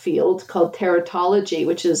medical field called teratology,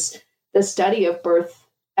 which is the study of birth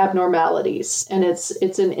abnormalities, and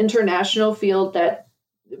it's an international field that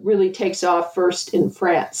really takes off first in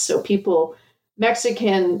France. So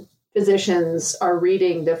Mexican physicians are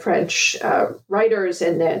reading the French writers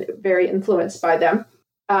and then very influenced by them.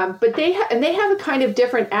 But they have a kind of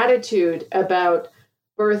different attitude about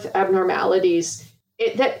birth abnormalities.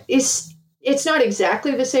 It's not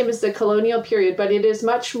exactly the same as the colonial period, but it is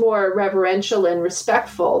much more reverential and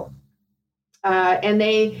respectful. And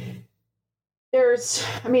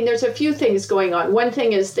there's a few things going on. One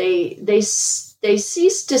thing is they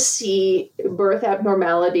cease to see birth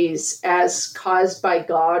abnormalities as caused by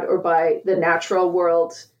God or by the natural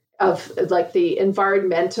world of like the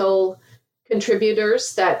environmental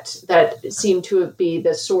contributors that seem to be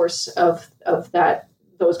the source of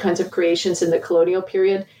those kinds of creations in the colonial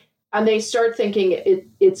period. And they start thinking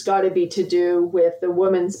it's got to be to do with the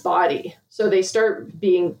woman's body. So they start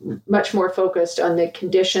being much more focused on the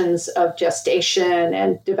conditions of gestation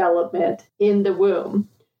and development in the womb.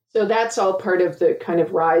 So that's all part of the kind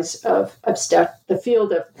of rise of the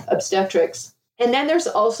field of obstetrics. And then there's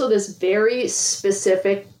also this very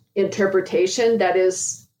specific interpretation that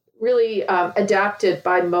is really adapted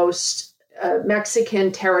by most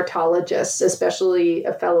Mexican teratologists, especially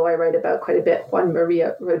a fellow I write about quite a bit, Juan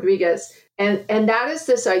Maria Rodriguez. And that is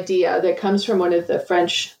this idea that comes from one of the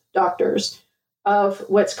French doctors of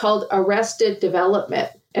what's called arrested development.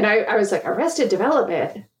 And I was like, arrested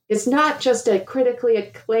development? It's not just a critically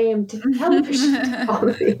acclaimed television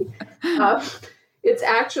comedy. It's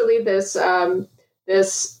actually this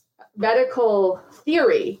medical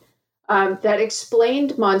theory that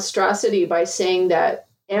explained monstrosity by saying that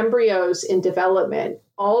embryos in development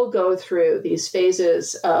all go through these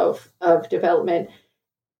phases of development.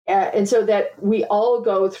 And so that we all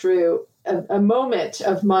go through a moment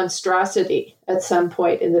of monstrosity at some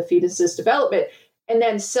point in the fetus's development. And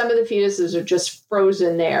then some of the fetuses are just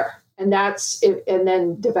frozen there, and and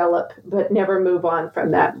then develop, but never move on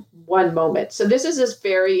from that one moment. So this is this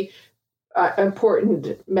very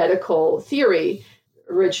important medical theory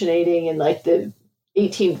originating in like the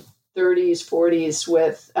 1830s, 40s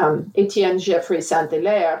with Etienne Jaffary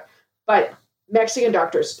Saint-Hilaire. But Mexican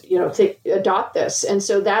doctors, adopt this. And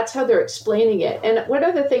so that's how they're explaining it. And one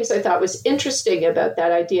of the things I thought was interesting about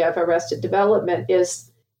that idea of arrested development is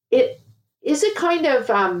it is a kind of,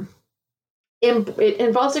 it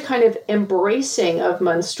involves a kind of embracing of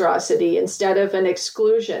monstrosity instead of an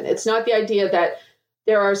exclusion. It's not the idea that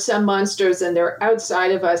there are some monsters and they're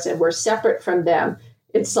outside of us and we're separate from them.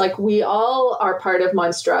 It's like we all are part of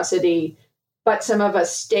monstrosity, but some of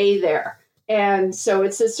us stay there. And so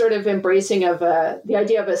it's this sort of embracing of the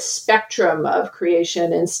idea of a spectrum of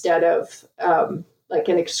creation instead of like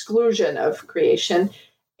an exclusion of creation.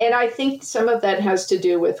 And I think some of that has to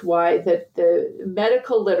do with why the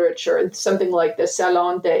medical literature, something like the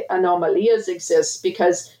Salon des Anomalies exists,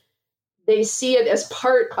 because they see it as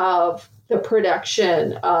part of the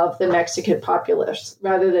production of the Mexican populace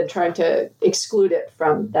rather than trying to exclude it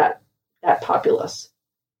from that populace.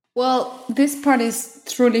 Well, this part is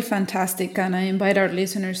truly fantastic, and I invite our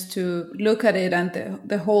listeners to look at it and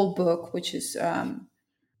the whole book, which is,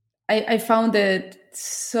 I found it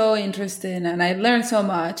so interesting and I learned so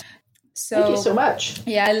much. So, thank you so much.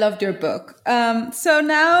 Yeah, I loved your book. So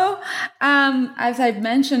now, as I've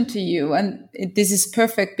mentioned to you, and this is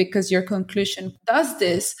perfect because your conclusion does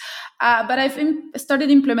this, but I've started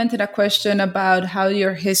implementing a question about how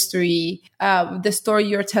your history, the story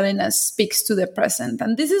you're telling us, speaks to the present.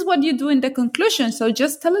 And this is what you do in the conclusion. So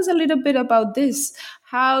just tell us a little bit about this.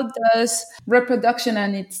 How does reproduction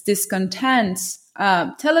and its discontents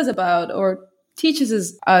tell us about or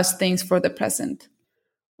teaches us things for the present?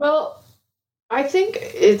 Well, I think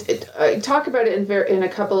I talk about it in a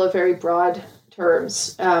couple of very broad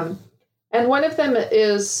terms. And one of them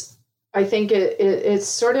is, I think it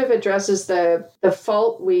sort of addresses the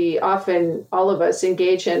fault we often, all of us,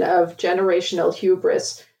 engage in of generational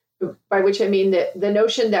hubris, by which I mean the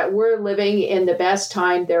notion that we're living in the best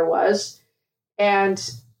time there was. And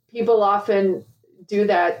people often do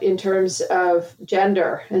that in terms of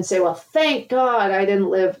gender and say, well, thank God I didn't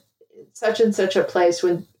live such and such a place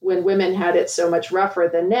when women had it so much rougher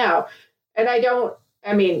than now. And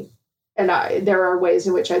there are ways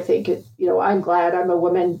in which I think I'm glad I'm a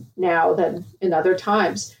woman now than in other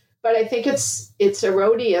times. But I think it's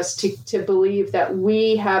erroneous to believe that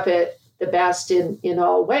we have it the best in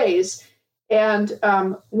all ways. And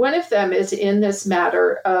one of them is in this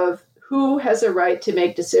matter of who has a right to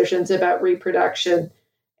make decisions about reproduction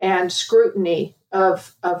and scrutiny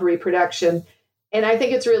of reproduction. And I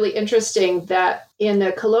think it's really interesting that in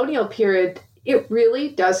the colonial period, it really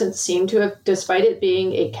doesn't seem to have, despite it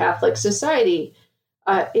being a Catholic society,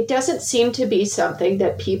 it doesn't seem to be something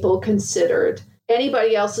that people considered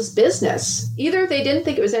anybody else's business. Either they didn't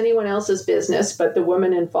think it was anyone else's business, but the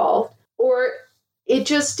woman involved, or it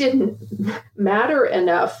just didn't matter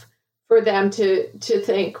enough for them to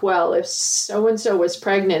think, well, if so-and-so was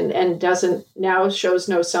pregnant and shows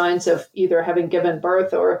no signs of either having given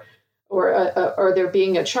birth or there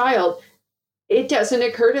being a child, it doesn't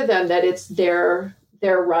occur to them that it's their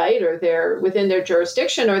right or they're within their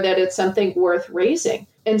jurisdiction or that it's something worth raising.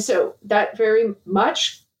 And so that very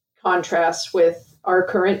much contrasts with our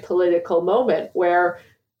current political moment where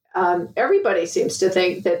everybody seems to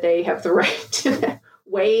think that they have the right to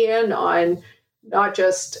weigh in on not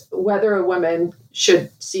just whether a woman should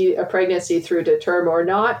see a pregnancy through to term or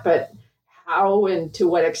not, but how and to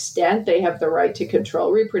what extent they have the right to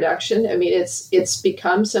control reproduction. I mean, it's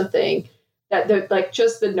become something that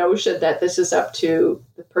just the notion that this is up to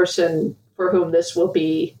the person for whom this will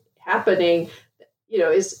be happening,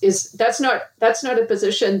 is that's not a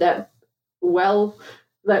position that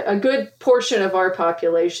a good portion of our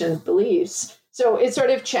population believes. So it sort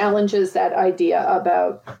of challenges that idea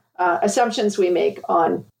about assumptions we make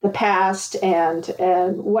on the past and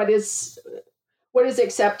what is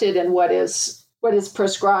accepted and what is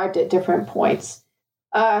prescribed at different points.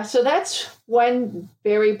 So that's one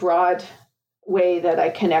very broad way that I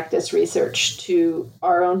connect this research to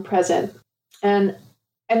our own present. And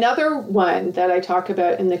another one that I talk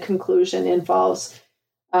about in the conclusion involves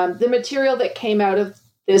the material that came out of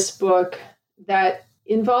this book that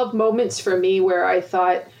involved moments for me where I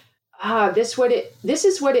thought, this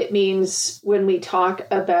is what it means when we talk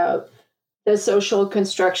about the social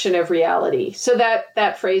construction of reality. So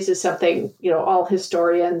that phrase is something, all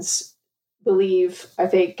historians believe, I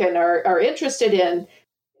think, and are interested in.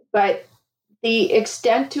 But the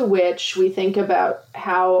extent to which we think about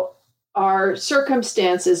how our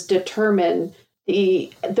circumstances determine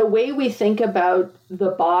the way we think about the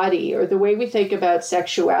body, or the way we think about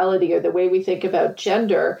sexuality, or the way we think about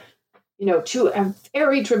gender, to a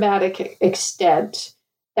very dramatic extent,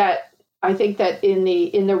 that I think that in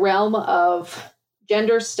the realm of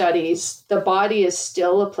gender studies, the body is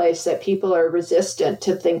still a place that people are resistant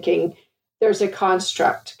to thinking there's a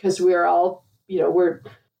construct, because we're all, we're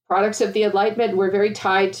products of the Enlightenment. We're very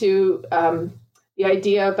tied to the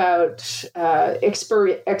idea about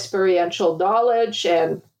experiential knowledge,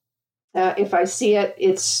 and if I see it,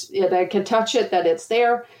 and I can touch it, that it's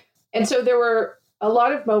there. And so there were a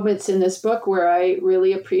lot of moments in this book where I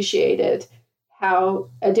really appreciated how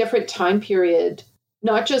a different time period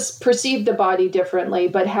not just perceived the body differently,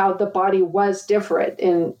 but how the body was different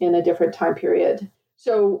in a different time period.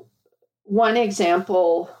 So one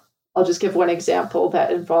example, I'll just give one example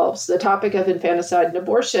that involves the topic of infanticide and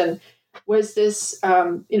abortion, was this,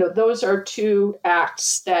 those are two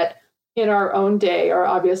acts that in our own day are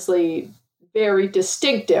obviously very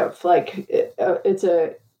distinctive. Like it's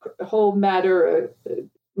a whole matter,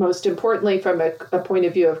 most importantly, from a point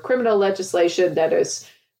of view of criminal legislation, that is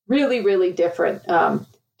really, really different.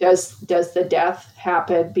 Does the death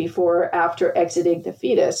happen before or after exiting the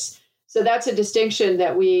fetus? So that's a distinction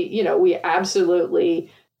that we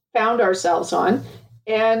absolutely found ourselves on.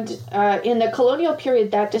 And in the colonial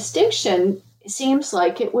period, that distinction seems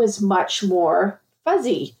like it was much more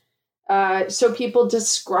fuzzy. So people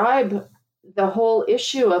describe the whole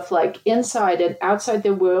issue of like inside and outside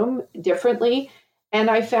the womb differently. And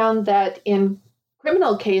I found that in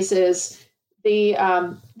criminal cases, the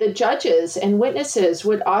judges and witnesses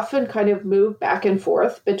would often kind of move back and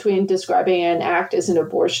forth between describing an act as an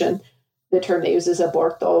abortion, the term they use is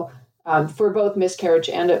aborto, for both miscarriage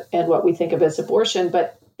and what we think of as abortion.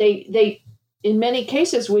 But they in many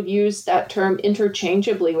cases would use that term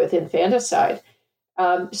interchangeably with infanticide.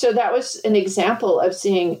 So that was an example of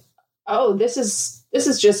seeing, oh, this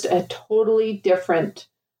is just a totally different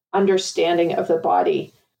understanding of the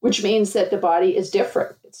body, which means that the body is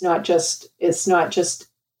different. It's not just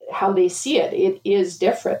how they see it. It is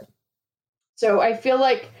different. So I feel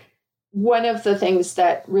like one of the things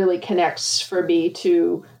that really connects for me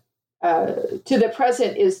to the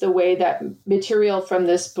present is the way that material from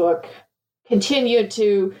this book continued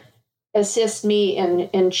to assist me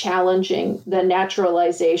in challenging the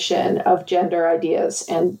naturalization of gender ideas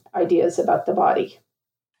and ideas about the body.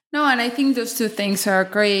 No, and I think those two things are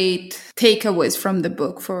great takeaways from the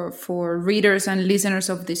book for readers and listeners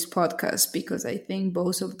of this podcast, because I think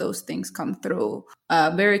both of those things come through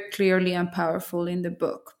very clearly and powerful in the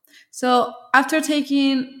book. So after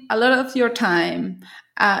taking a lot of your time,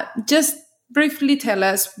 just briefly tell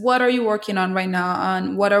us, what are you working on right now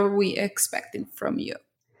and what are we expecting from you?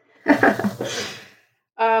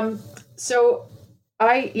 So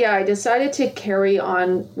I decided to carry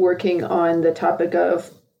on working on the topic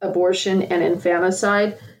of abortion and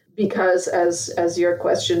infanticide because, as your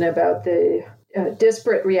question about the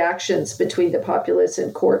disparate reactions between the populace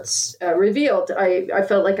and courts revealed, I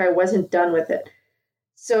felt like I wasn't done with it.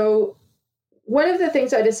 So one of the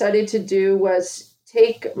things I decided to do was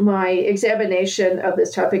take my examination of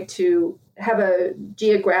this topic to have a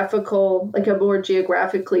more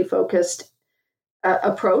geographically focused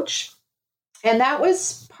approach. And that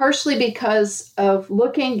was partially because of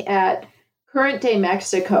looking at current day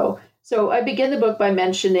Mexico. So I begin the book by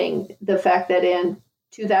mentioning the fact that in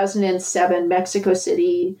 2007, Mexico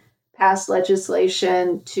City passed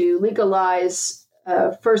legislation to legalize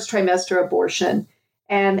first trimester abortion.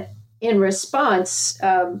 And in response,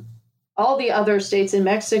 all the other states in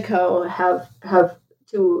Mexico have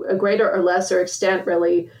to a greater or lesser extent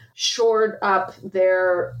really shored up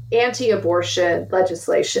their anti-abortion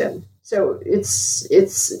legislation. So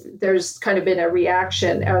there's kind of been a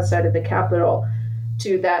reaction outside of the Capitol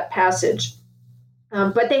to that passage.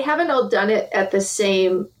 But they haven't all done it to the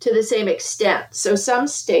same extent. So some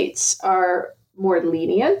states are more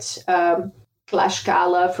lenient.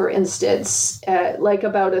 Tlaxcala, for instance, like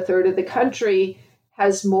about a third of the country,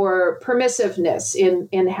 has more permissiveness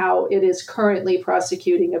in how it is currently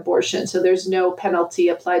prosecuting abortion. So there's no penalty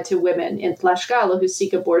applied to women in Tlaxcala who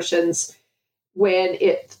seek abortions when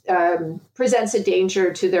it presents a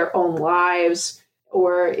danger to their own lives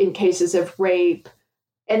or in cases of rape.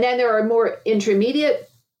 And then there are more intermediate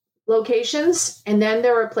locations. And then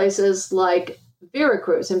there are places like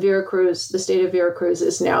Veracruz. And Veracruz, the state of Veracruz,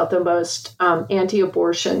 is now the most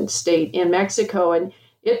anti-abortion state in Mexico. And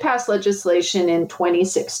it passed legislation in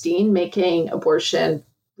 2016, making abortion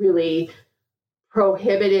really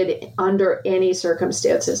prohibited under any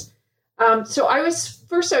circumstances. So I was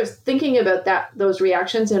thinking about those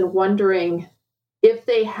reactions and wondering if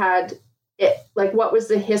they had what was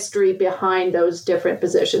the history behind those different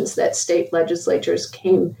positions that state legislatures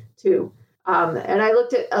came to. And I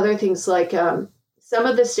looked at other things like some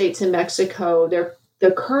of the states in Mexico,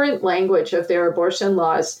 the current language of their abortion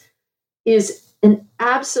laws is an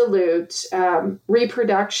absolute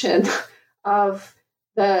reproduction of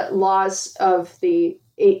the laws of the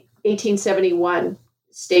 1871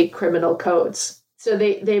 state criminal codes. So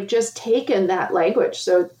they've just taken that language.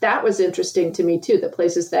 So that was interesting to me too, the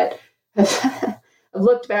places that have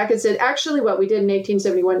looked back and said, actually what we did in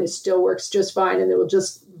 1871 still works just fine, and they will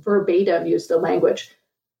just verbatim use the language.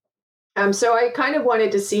 So I kind of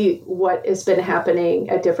wanted to see what has been happening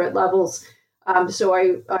at different levels. So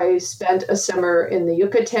I spent a summer in the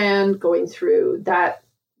Yucatan going through that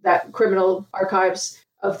criminal archives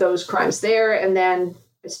of those crimes there. And then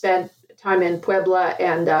I spent time in Puebla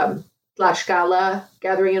and Tlaxcala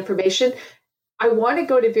gathering information. I want to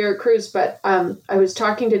go to Veracruz, but I was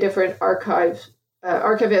talking to different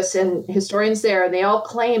archivists and historians there, and they all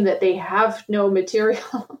claim that they have no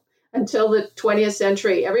material until the 20th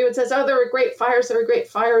century. Everyone says, oh, there were great fires.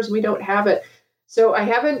 We don't have it. So I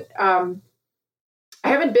haven't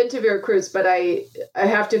been to Veracruz, but I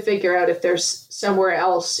have to figure out if there's somewhere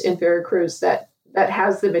else in Veracruz that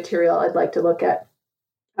has the material I'd like to look at.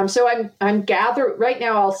 So I'm right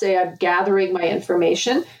now. I'll say I'm gathering my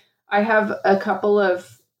information. I have a couple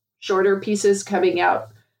of shorter pieces coming out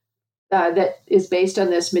that is based on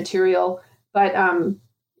this material, but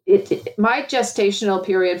my gestational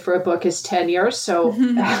period for a book is 10 years. So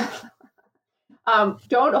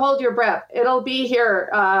don't hold your breath. It'll be here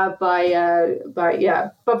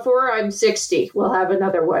before I'm 60. We'll have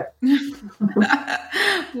another one.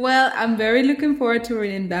 Well, I'm very looking forward to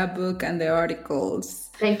reading that book and the articles.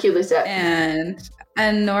 Thank you, Lisette.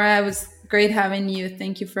 And Nora, it was great having you.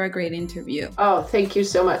 Thank you for a great interview. Oh, thank you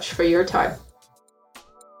so much for your time.